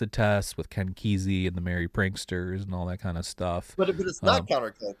Kool-Aid acid tests with Ken Kesey and the Merry Pranksters and all that kind of stuff. But it's not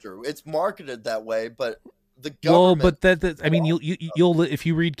counterculture. It's marketed that way, but the government... Well, but I mean, you'll if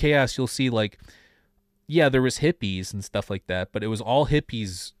you read Chaos, you'll see, like, yeah, there was hippies and stuff like that, but it was all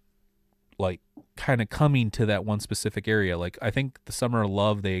hippies, like, kind of coming to that one specific area. Like, I think the Summer of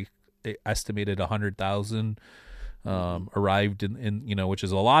Love, they estimated 100,000 arrived in which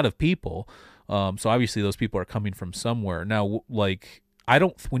is a lot of people. So obviously those people are coming from somewhere. Now, like,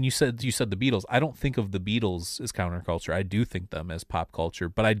 when you said the Beatles, I don't think of the Beatles as counterculture. I do think them as pop culture,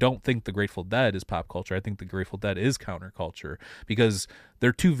 but I don't think the Grateful Dead is pop culture. I think the Grateful Dead is counterculture because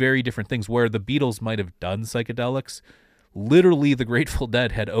they're two very different things. Where the Beatles might have done psychedelics, literally the Grateful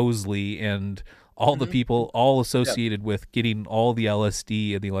Dead had Ozley and all the people all associated with getting all the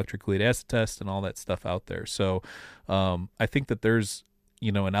LSD and the electric Kool-Aid acid test and all that stuff out there. So I think that there's,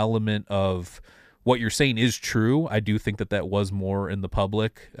 an element of what you're saying is true. I do think that was more in the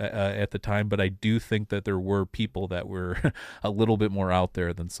public at the time, but I do think that there were people that were a little bit more out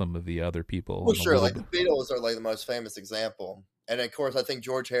there than some of the other people. Well, sure, like the Beatles are like the most famous example. And of course, I think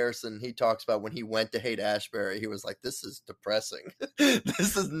George Harrison, he talks about when he went to Haight-Ashbury, he was like, this is depressing.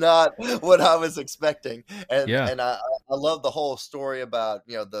 This is not what I was expecting. And I love the whole story about,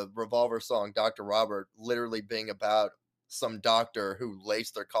 the Revolver song, Dr. Robert, literally being about some doctor who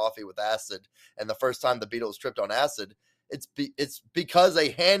laced their coffee with acid. And the first time the Beatles tripped on acid, it's because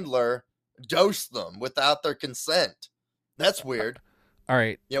a handler dosed them without their consent. That's weird. All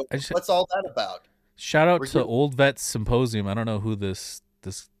right. What's all that about? Shout out to Old Vets Symposium. I don't know who this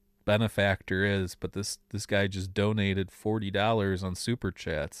benefactor is, but this guy just donated $40 on Super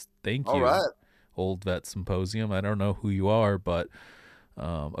Chats. Thank you, right. Old Vet Symposium. I don't know who you are, but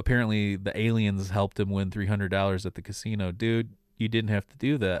apparently the aliens helped him win $300 at the casino. Dude, you didn't have to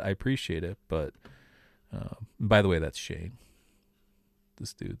do that. I appreciate it, but by the way, that's Shane.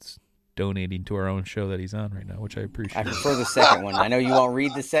 This dude's donating to our own show that he's on right now, which I appreciate. I prefer the second one. I know you won't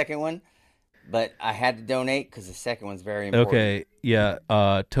read the second one, but I had to donate because the second one's very important. Okay, yeah.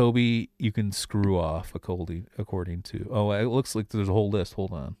 Toby, you can screw off according to... Oh, it looks like there's a whole list.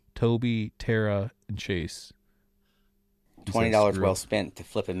 Hold on. Toby, Tara, and Chase. $20 well spent to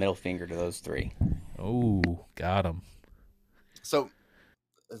flip a middle finger to those three. Oh, got him. So,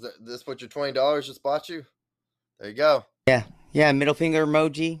 is this what your $20 just bought you? There you go. Yeah, middle finger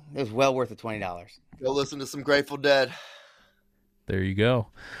emoji. It was well worth the $20. Go listen to some Grateful Dead. There you go.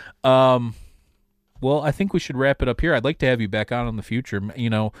 Well, I think we should wrap it up here. I'd like to have you back on in the future.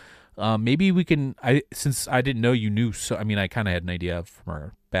 Maybe we can. Since I didn't know you knew, so I mean, I kind of had an idea from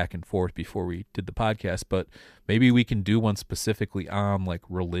our back and forth before we did the podcast. But maybe we can do one specifically on like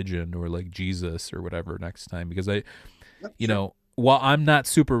religion or like Jesus or whatever next time. Because while I'm not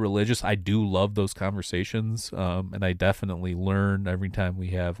super religious, I do love those conversations, and I definitely learn every time we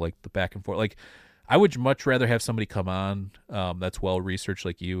have like the back and forth. Like, I would much rather have somebody come on that's well researched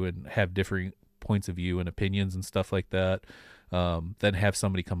like you and have differing points of view and opinions and stuff like that, than have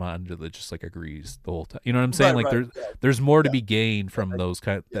somebody come on that just like agrees the whole time. You know what I'm saying? Right, there's more to be gained from those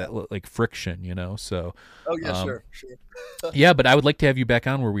that like friction. So. Oh yeah, sure. Yeah, but I would like to have you back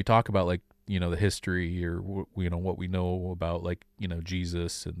on where we talk about like the history or what we know about like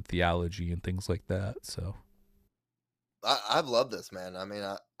Jesus and theology and things like that. So. I've loved this, man. I mean,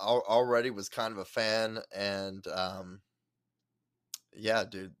 I already was kind of a fan, and yeah,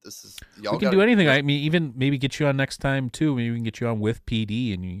 dude, this is y'all. We can do anything. I mean, even maybe get you on next time too. Maybe we can get you on with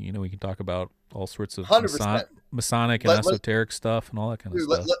PD, and we can talk about all sorts of Masonic and esoteric stuff and all that kind of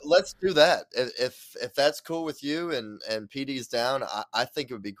stuff. Let's do that. If that's cool with you and PD's down, I think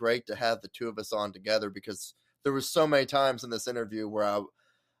it would be great to have the two of us on together, because there was so many times in this interview where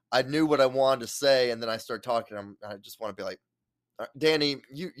I knew what I wanted to say, and then I start talking. I just want to be like, Danny,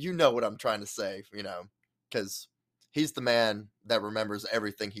 you know what I'm trying to say, because he's the man that remembers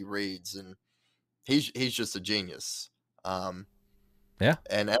everything he reads, and he's just a genius. Yeah,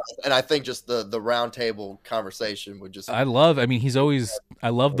 and I think just the round table conversation would just. I love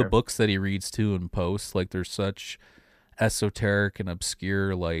the books that he reads too and posts. Like, there's such esoteric and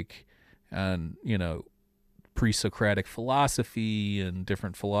obscure, like, and pre-Socratic philosophy and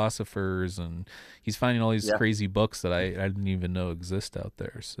different philosophers, and he's finding all these crazy books that I didn't even know exist out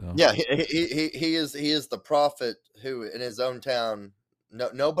there. So yeah, he is the prophet who in his own town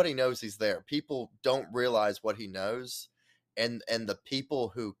nobody knows he's there. People don't realize what he knows, and the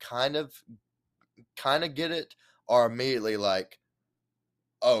people who kind of get it are immediately like,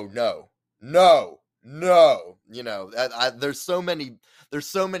 oh no. There's so many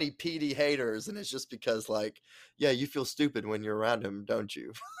PD haters, and it's just because, like, yeah, you feel stupid when you're around him, don't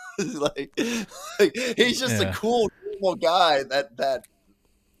you? like he's just a cool, normal guy that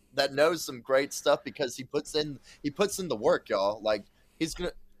knows some great stuff, because he puts in the work, y'all. Like,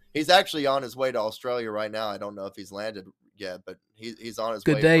 he's actually on his way to Australia right now. I don't know if he's landed yet, but he's on his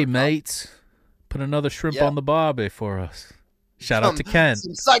way. Good day, mates. Put another shrimp on the barbie for us. Shout out to Ken.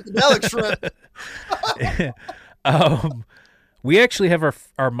 Some psychedelic shrimp. We actually have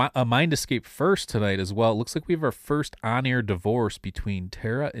a Mind Escape first tonight as well. It looks like we have our first on-air divorce between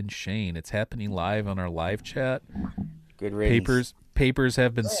Tara and Shane. It's happening live on our live chat. Good riddance. Papers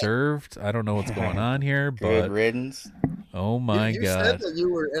have been served. I don't know what's going on here, but good riddance. Oh my God! You said that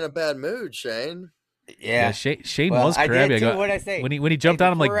you were in a bad mood, Shane. Yeah, Shane was crabby. What'd I say? When he jumped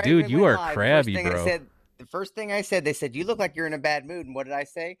on, I'm like, dude, you are crabby, bro. The first thing I said, they said, you look like you're in a bad mood. And what did I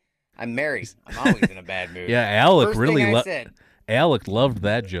say? I'm married. I'm always in a bad mood. Yeah, Alec Alec loved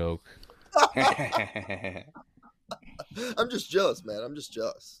that joke. I'm just jealous, man. I'm just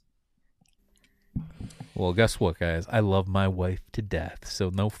jealous. Well, guess what, guys? I love my wife to death, so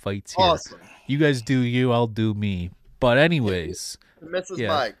no fights here. Awesome. You guys do you, I'll do me. But anyways. Mrs.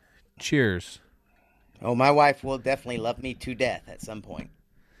 Mike. Cheers. Oh, my wife will definitely love me to death at some point.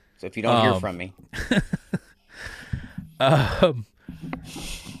 So if you don't hear from me.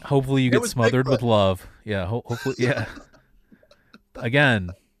 Hopefully you get smothered with love. Yeah, hopefully, yeah.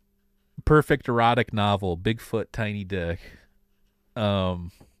 Again, perfect erotic novel, Bigfoot, Tiny Dick. That's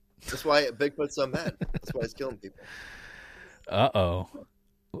why Bigfoot's so mad. That's why he's killing people. Uh-oh.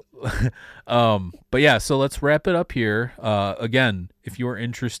 But yeah, so let's wrap it up here. Again, if you're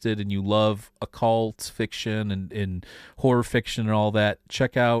interested and you love occult fiction and horror fiction and all that,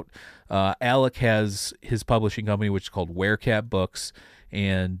 check out Alec has his publishing company, which is called Werecat Books,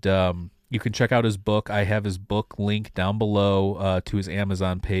 and you can check out his book. I have his book link down below to his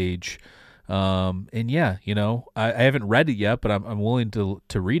Amazon page. And yeah, I haven't read it yet, but I'm willing to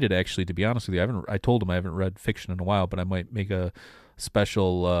read it, actually, to be honest with you. I told him I haven't read fiction in a while, but I might make a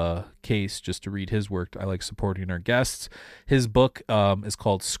special case just to read his work. I like supporting our guests. His book is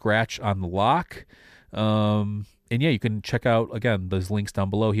called Scratch on the Lock. And yeah, you can check out, again, those links down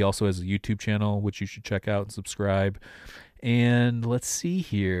below. He also has a YouTube channel, which you should check out and subscribe. And let's see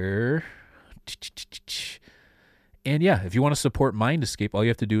here. And yeah, if you want to support Mind Escape, all you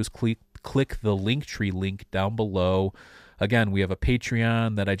have to do is click the Linktree link down below. Again, we have a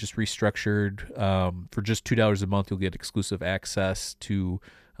Patreon that I just restructured. For just $2 a month, you'll get exclusive access to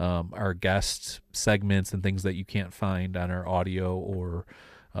our guest segments and things that you can't find on our audio or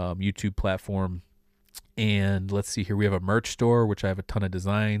YouTube platform. And let's see here. We have a merch store, which I have a ton of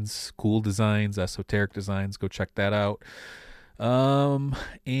designs, cool designs, esoteric designs. Go check that out.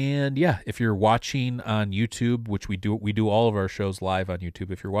 And yeah, if you're watching on YouTube, which we do all of our shows live on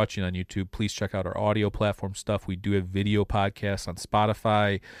YouTube. If you're watching on YouTube, please check out our audio platform stuff. We do have video podcasts on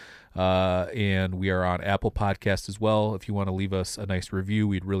Spotify, and we are on Apple Podcasts as well. If you want to leave us a nice review,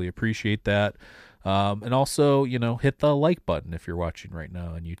 we'd really appreciate that. And also, hit the like button if you're watching right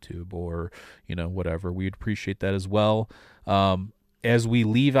now on YouTube or, whatever. We'd appreciate that as well. As we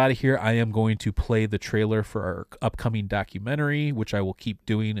leave out of here, I am going to play the trailer for our upcoming documentary, which I will keep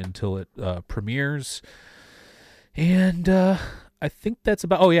doing until it premieres. And I think that's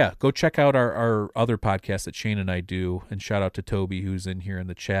about... Oh, yeah. Go check out our other podcast that Shane and I do. And shout out to Toby, who's in here in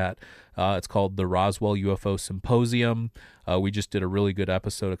the chat. It's called the Roswell UFO Symposium. We just did a really good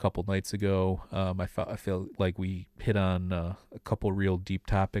episode a couple nights ago. I feel like we hit on a couple real deep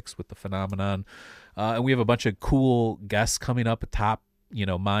topics with the phenomenon. And we have a bunch of cool guests coming up, top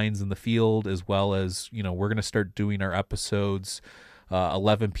minds in the field, as well as, we're going to start doing our episodes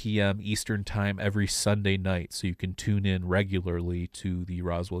 11 p.m. Eastern time every Sunday night. So you can tune in regularly to the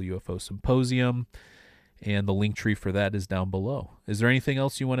Roswell UFO Symposium. And the link tree for that is down below. Is there anything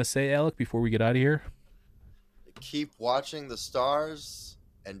else you want to say, Alec, before we get out of here? Keep watching the stars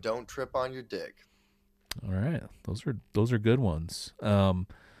and don't trip on your dick. All right. Those are good ones. And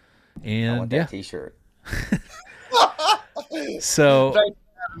I want that t-shirt. So thanks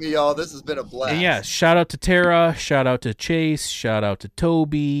for having me, y'all. This has been a blast. And yeah, shout out to Tara, shout out to Chase, shout out to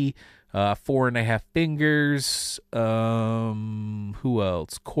Toby, 4.5 Fingers, who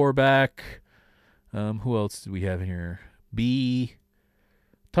else? Corback. Who else do we have here? B.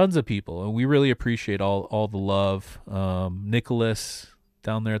 Tons of people, and we really appreciate all the love. Nicholas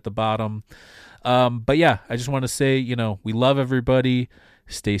down there at the bottom. But yeah, I just want to say, we love everybody.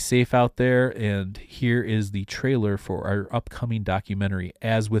 Stay safe out there. And here is the trailer for our upcoming documentary,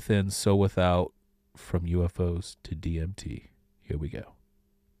 As Within, So Without, From UFOs to DMT. Here we go.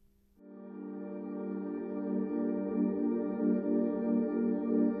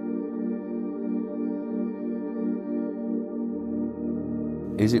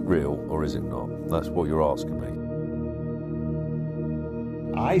 Is it real or is it not? That's what you're asking me.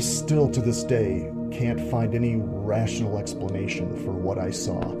 I still, to this day, can't find any rational explanation for what I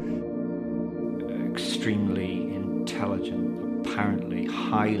saw. Extremely intelligent, apparently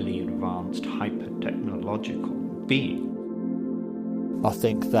highly advanced, hyper-technological being. I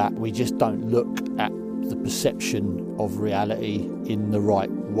think that we just don't look at the perception of reality in the right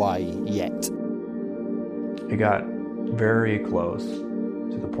way yet. It got very close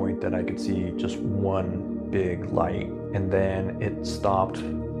to the point that I could see just one big light, and then it stopped,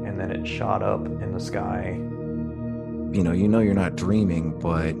 and then it shot up in the sky. You know you're not dreaming,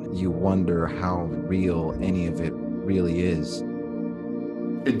 but you wonder how real any of it really is.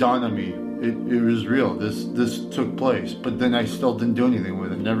 It dawned on me, it was real. This took place, but then I still didn't do anything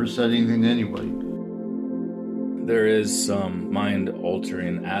with it. Never said anything to anybody. There is some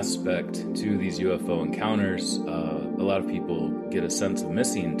mind-altering aspect to these UFO encounters. A lot of people get a sense of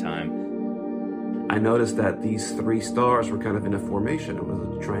missing time. I noticed that these three stars were kind of in a formation. It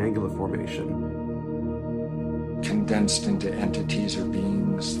was a triangular formation. Condensed into entities or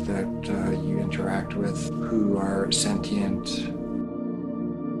beings that you interact with who are sentient.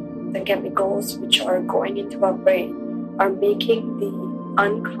 The chemicals which are going into our brain are making the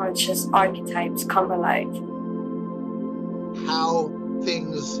unconscious archetypes come alive. How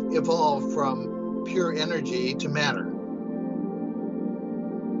things evolve from pure energy to matter.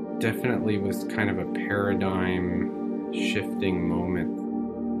 Definitely was kind of a paradigm shifting moment.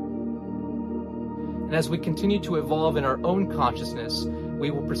 And as we continue to evolve in our own consciousness, we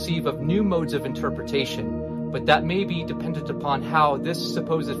will perceive of new modes of interpretation, but that may be dependent upon how this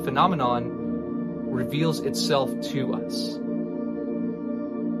supposed phenomenon reveals itself to us.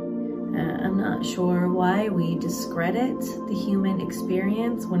 I'm not sure why we discredit the human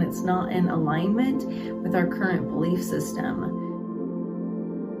experience when it's not in alignment with our current belief system.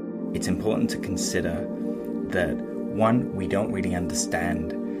 It's important to consider that, one, we don't really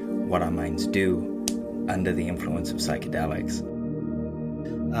understand what our minds do under the influence of psychedelics.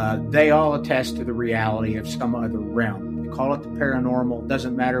 They all attest to the reality of some other realm. You call it the paranormal,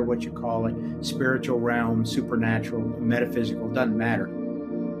 doesn't matter what you call it, spiritual realm, supernatural, metaphysical, doesn't matter.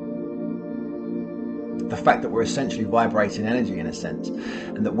 The fact that we're essentially vibrating energy in a sense,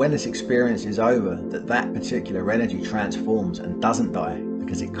 and that when this experience is over, that particular energy transforms and doesn't die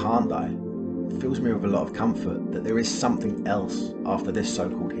because it can't die, fills me with a lot of comfort that there is something else after this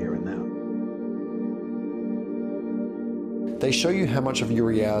so-called here and now. They show you how much of your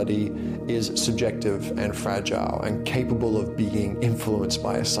reality is subjective and fragile and capable of being influenced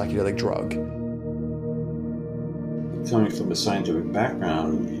by a psychedelic drug. Coming from a scientific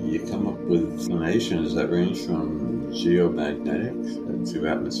background, you come up with explanations that range from geomagnetic to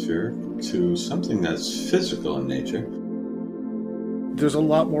atmospheric to something that's physical in nature. There's a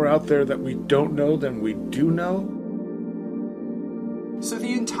lot more out there that we don't know than we do know. So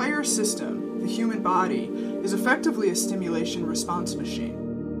the entire system, the human body, is effectively a stimulation response machine.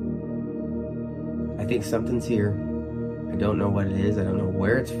 I think something's here. I don't know what it is. I don't know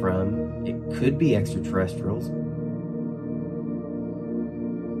where it's from. It could be extraterrestrials.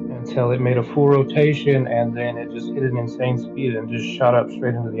 Until it made a full rotation and then it just hit an insane speed and just shot up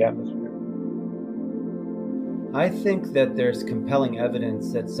straight into the atmosphere. I think that there's compelling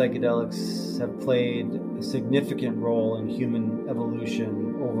evidence that psychedelics have played a significant role in human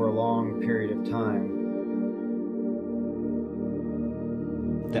evolution over a long period of time.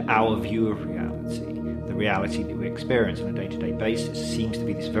 Our view of reality, the reality that we experience on a day-to-day basis seems to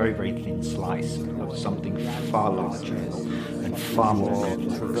be this very, very thin slice of something far larger and far more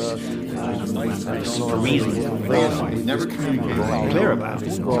complex. For reasons that we're not never communicated clear about.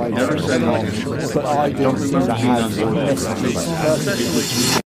 Never said anything.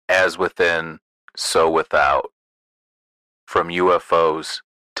 As within, so without. From UFOs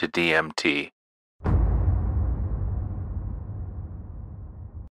to DMT.